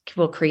thought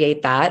will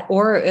create that,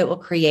 or it will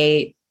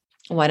create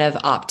one of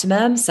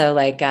optimum. So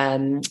like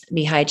Mihai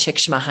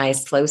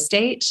Csikszentmihalyi's flow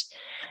state,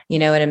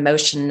 an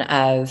emotion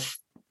of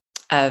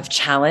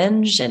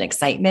challenge and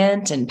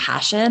excitement and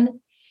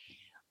passion,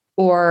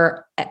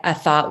 or a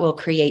thought will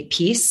create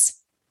peace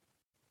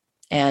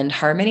and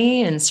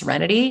harmony and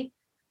serenity,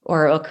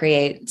 or it will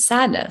create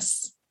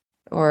sadness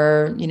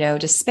or,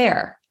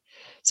 despair.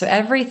 So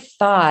every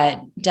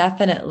thought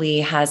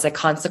definitely has a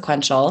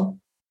consequential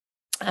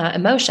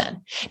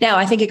emotion. Now,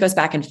 I think it goes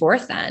back and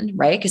forth then,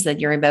 right? Because then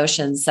your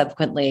emotions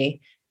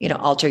subsequently,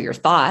 alter your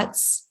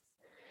thoughts.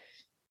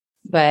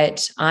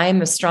 But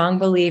I'm a strong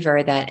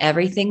believer that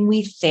everything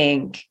we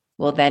think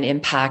will then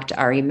impact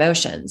our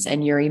emotions.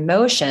 And your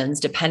emotions,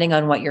 depending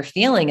on what you're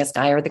feeling, is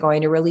either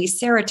going to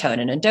release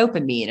serotonin and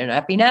dopamine and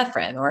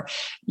epinephrine, or,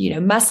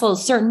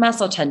 certain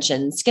muscle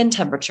tension, skin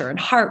temperature, and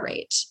heart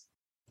rate.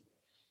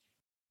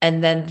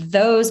 And then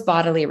those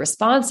bodily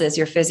responses,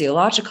 your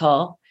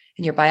physiological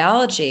and your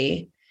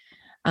biology,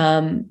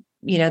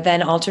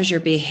 then alters your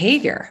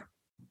behavior,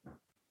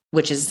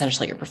 which is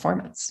essentially your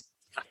performance.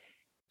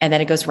 And then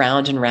it goes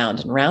round and round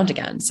and round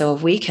again. So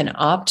if we can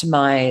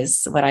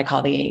optimize what I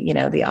call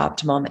the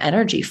optimum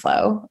energy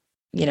flow,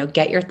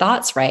 get your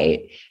thoughts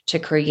right to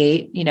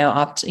create,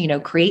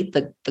 create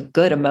the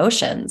good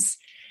emotions,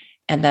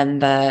 and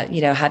then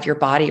have your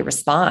body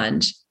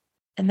respond,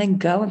 and then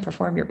go and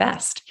perform your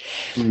best.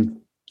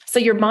 So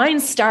your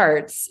mind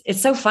starts,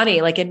 it's so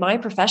funny. Like in my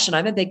profession,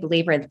 I'm a big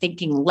believer in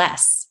thinking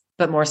less,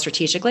 but more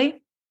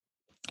strategically.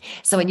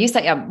 So when you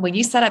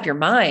set up your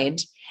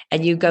mind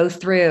and you go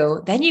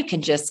through, then you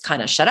can just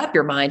kind of shut up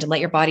your mind and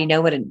let your body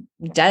know what it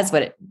does,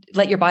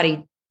 let your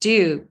body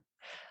do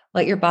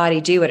what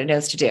it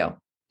knows to do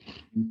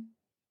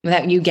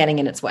without you getting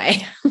in its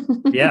way.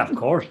 Yeah, of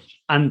course.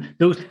 And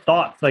those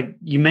thoughts, like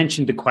you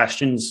mentioned, the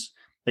questions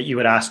that you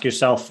would ask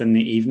yourself in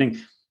the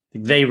evening,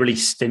 they really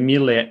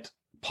stimulate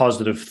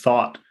positive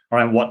thought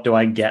around what do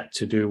I get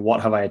to do?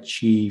 What have I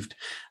achieved?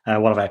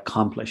 What have I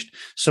accomplished?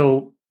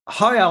 So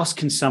how else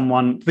can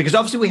someone, because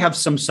obviously we have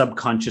some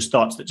subconscious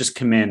thoughts that just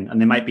come in and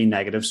they might be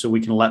negative, so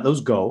we can let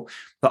those go.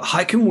 But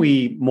how can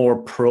we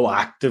more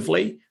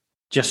proactively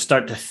just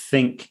start to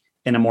think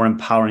in a more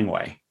empowering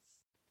way?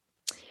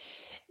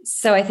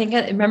 So I think,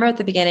 remember at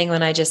the beginning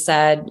when I just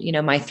said,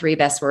 my 3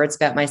 best words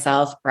about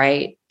myself: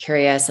 bright,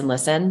 curious, and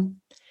listen.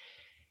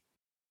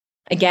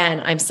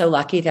 Again, I'm so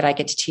lucky that I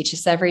get to teach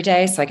this every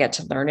day. So I get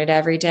to learn it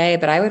every day,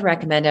 but I would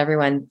recommend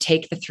everyone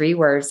take the 3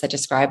 words that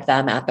describe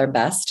them at their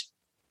best.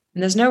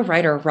 And there's no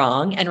right or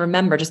wrong. And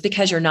remember, just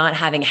because you're not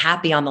having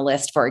happy on the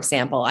list, for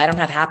example, I don't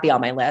have happy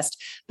on my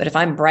list, but if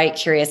I'm bright,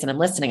 curious, and I'm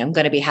listening, I'm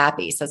going to be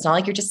happy. So it's not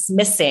like you're just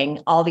missing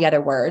all the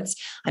other words.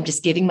 I'm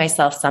just giving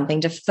myself something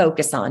to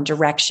focus on,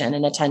 direction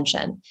and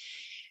attention.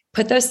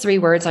 Put those 3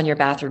 words on your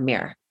bathroom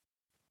mirror.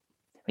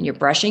 When you're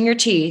brushing your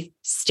teeth,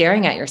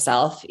 staring at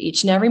yourself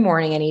each and every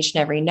morning and each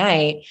and every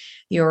night,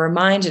 you're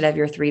reminded of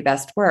your 3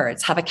 best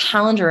words. Have a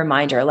calendar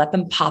reminder, let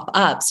them pop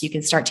up so you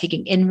can start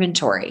taking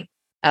inventory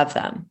of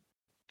them.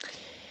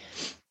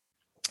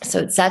 So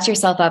it sets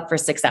yourself up for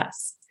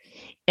success.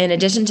 In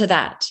addition to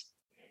that,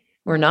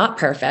 we're not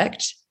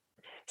perfect.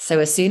 So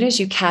as soon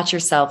as you catch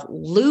yourself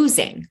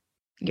losing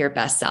your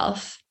best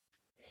self,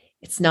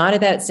 It's not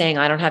about saying,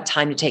 I don't have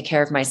time to take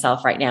care of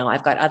myself right now.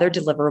 I've got other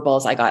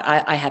deliverables.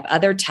 I have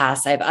other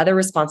tasks. I have other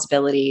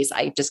responsibilities.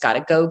 I just got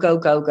to go, go,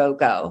 go, go,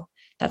 go.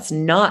 That's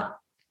not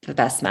the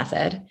best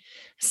method.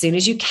 As soon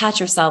as you catch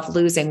yourself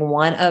losing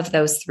one of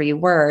those 3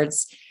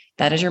 words,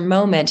 that is your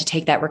moment to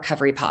take that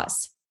recovery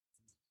pause.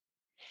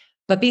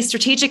 But be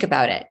strategic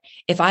about it.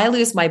 If I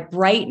lose my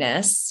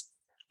brightness,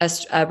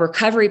 a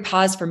recovery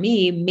pause for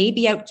me may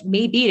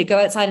be to go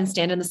outside and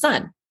stand in the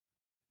sun.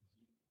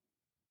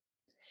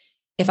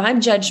 If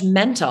I'm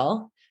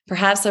judgmental,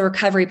 perhaps a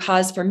recovery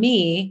pause for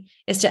me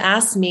is to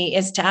ask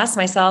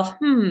myself,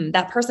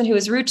 that person who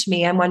was rude to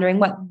me, I'm wondering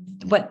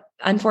what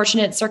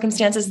unfortunate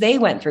circumstances they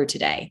went through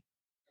today.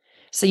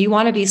 So you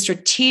want to be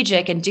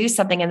strategic and do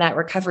something in that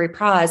recovery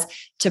pause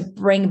to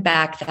bring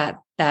back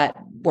that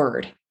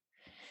word.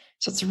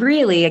 So it's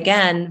really,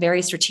 again,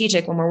 very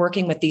strategic when we're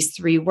working with these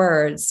 3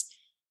 words,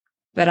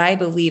 but I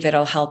believe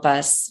it'll help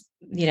us,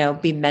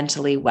 be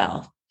mentally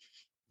well.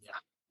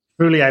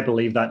 Truly, I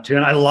believe that too.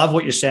 And I love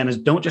what you're saying is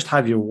don't just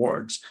have your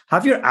words,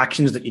 have your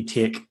actions that you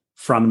take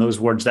from those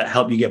words that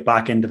help you get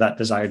back into that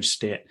desired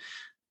state.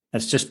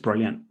 It's just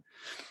brilliant.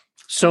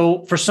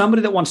 So for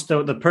somebody that wants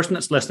to, the person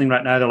that's listening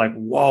right now, they're like,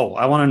 whoa,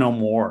 I want to know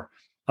more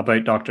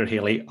about Dr.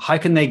 Haley. How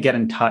can they get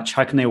in touch?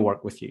 How can they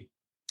work with you?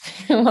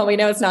 Well, we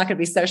know it's not going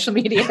to be social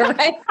media,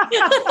 right?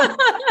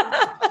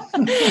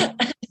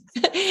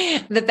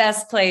 The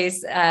best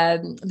place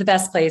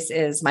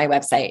is my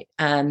website.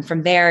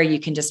 From there, you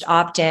can just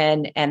opt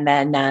in and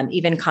then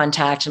even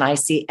contact. And I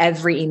see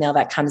every email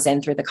that comes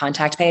in through the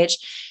contact page.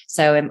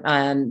 So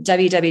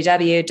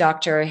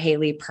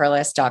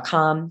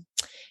www.drhaleyperlis.com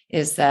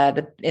is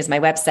my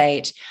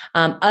website.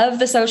 Of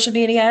the social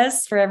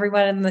medias for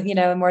everyone in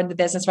the, more in the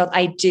business world,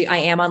 I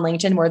am on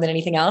LinkedIn more than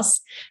anything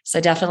else. So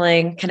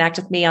definitely connect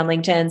with me on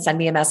LinkedIn, send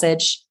me a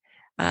message.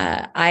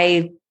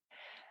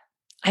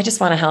 I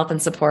just want to help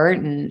and support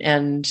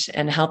and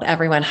help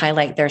everyone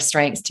highlight their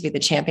strengths to be the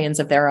champions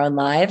of their own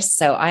lives.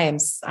 So I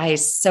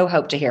so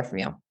hope to hear from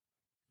you.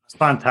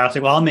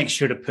 Fantastic. Well, I'll make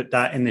sure to put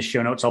that in the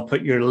show notes. I'll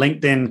put your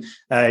LinkedIn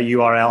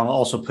URL and I'll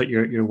also put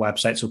your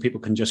website so people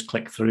can just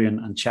click through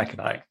and check it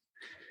out.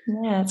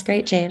 Yeah, that's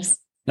great, James.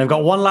 I've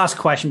got one last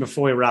question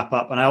before we wrap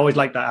up, and I always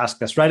like to ask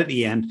this right at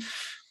the end.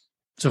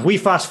 So if we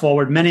fast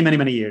forward many, many,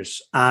 many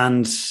years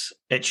and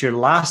it's your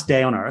last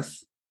day on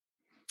earth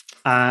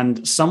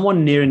and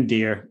someone near and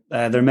dear,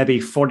 they're maybe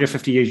 40 or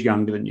 50 years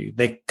younger than you,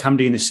 they come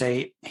to you and they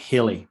say,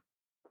 Haley,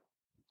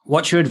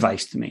 what's your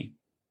advice to me?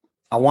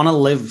 I want to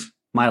live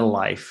my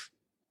life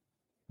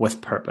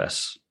with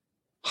purpose.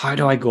 How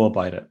do I go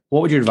about it?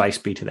 What would your advice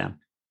be to them?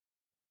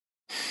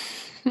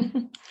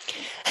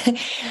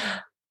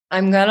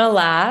 I'm going to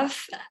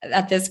laugh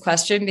at this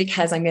question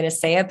because I'm going to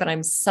say it, but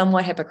I'm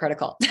somewhat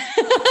hypocritical.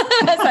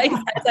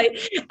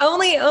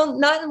 Only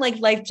not in like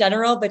life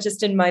general, but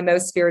just in my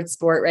most feared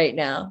sport right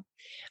now.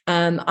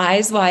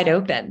 Eyes wide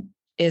open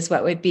is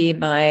what would be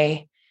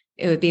my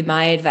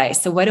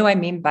advice. So what do I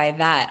mean by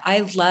that? I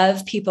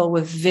love people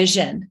with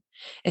vision.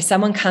 If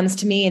someone comes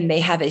to me and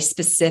they have a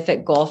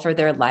specific goal for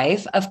their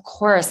life, of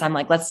course, I'm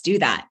like, let's do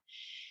that.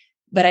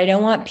 But I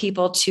don't want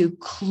people to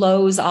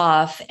close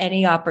off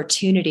any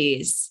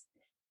opportunities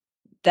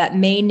that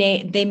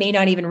they may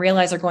not even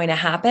realize are going to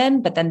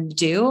happen, but then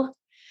do.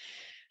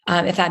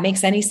 If that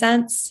makes any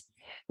sense.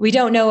 We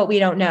don't know what we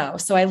don't know.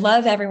 So I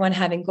love everyone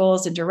having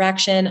goals and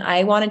direction.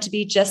 I wanted to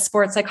be just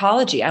sports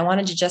psychology. I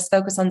wanted to just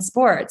focus on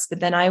sports, but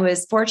then I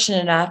was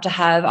fortunate enough to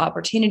have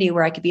opportunity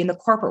where I could be in the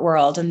corporate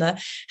world and the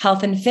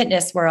health and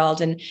fitness world.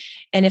 And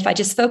if I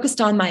just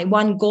focused on my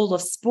one goal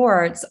of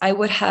sports, I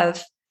would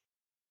have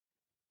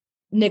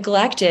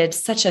neglected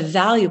such a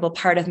valuable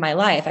part of my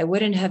life. I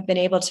wouldn't have been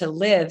able to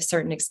live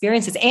certain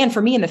experiences. And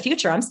for me in the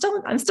future, I'm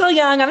still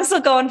young. I'm still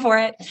going for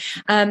it.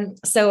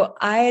 So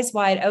eyes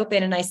wide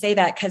open. And I say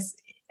that because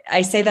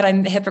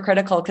I'm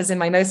hypocritical because in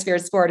my most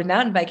feared sport of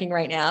mountain biking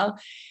right now,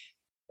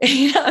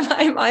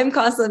 I'm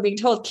constantly being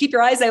told, keep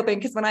your eyes open.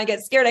 Because when I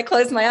get scared, I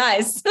close my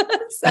eyes.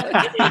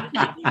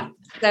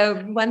 So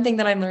one thing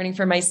that I'm learning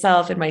for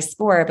myself in my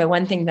sport, but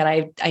one thing that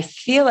I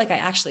feel like I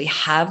actually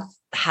have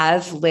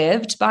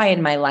lived by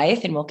in my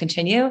life and will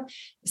continue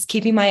is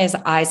keeping my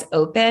eyes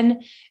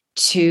open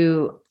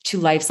to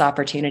life's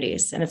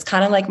opportunities. And it's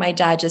kind of like my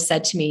dad just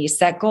said to me, you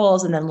set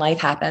goals and then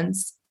life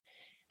happens.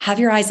 Have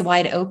your eyes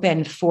wide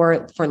open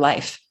for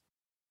life.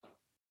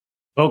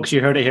 Folks, you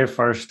heard it here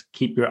first.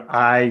 Keep your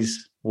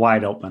eyes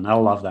wide open. I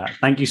love that.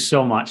 Thank you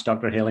so much,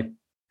 Dr. Haley.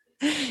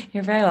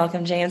 You're very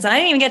welcome, James. I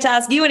didn't even get to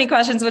ask you any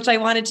questions, which I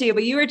wanted to,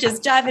 but you were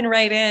just diving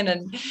right in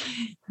and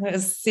it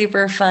was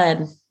super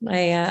fun.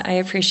 I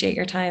appreciate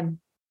your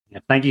time. Yeah,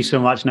 thank you so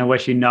much. And I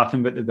wish you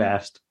nothing but the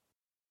best.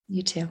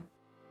 You too.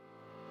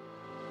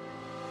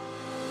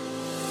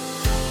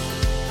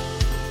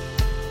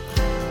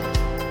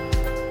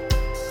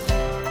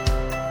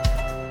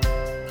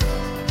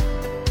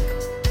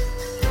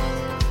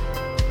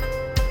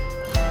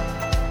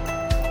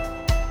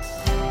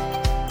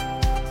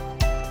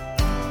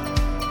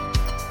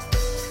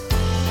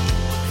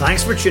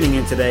 Thanks for tuning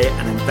in today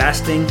and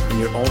investing in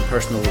your own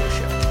personal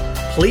leadership.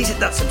 please hit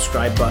that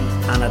subscribe button,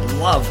 and I'd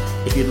love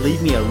if you'd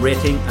leave me a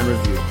rating and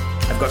review.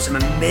 I've got some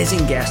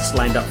amazing guests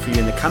lined up for you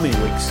in the coming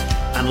weeks,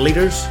 and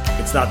leaders,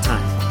 it's that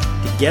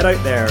time to get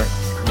out there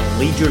and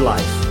lead your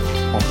life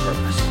on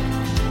purpose.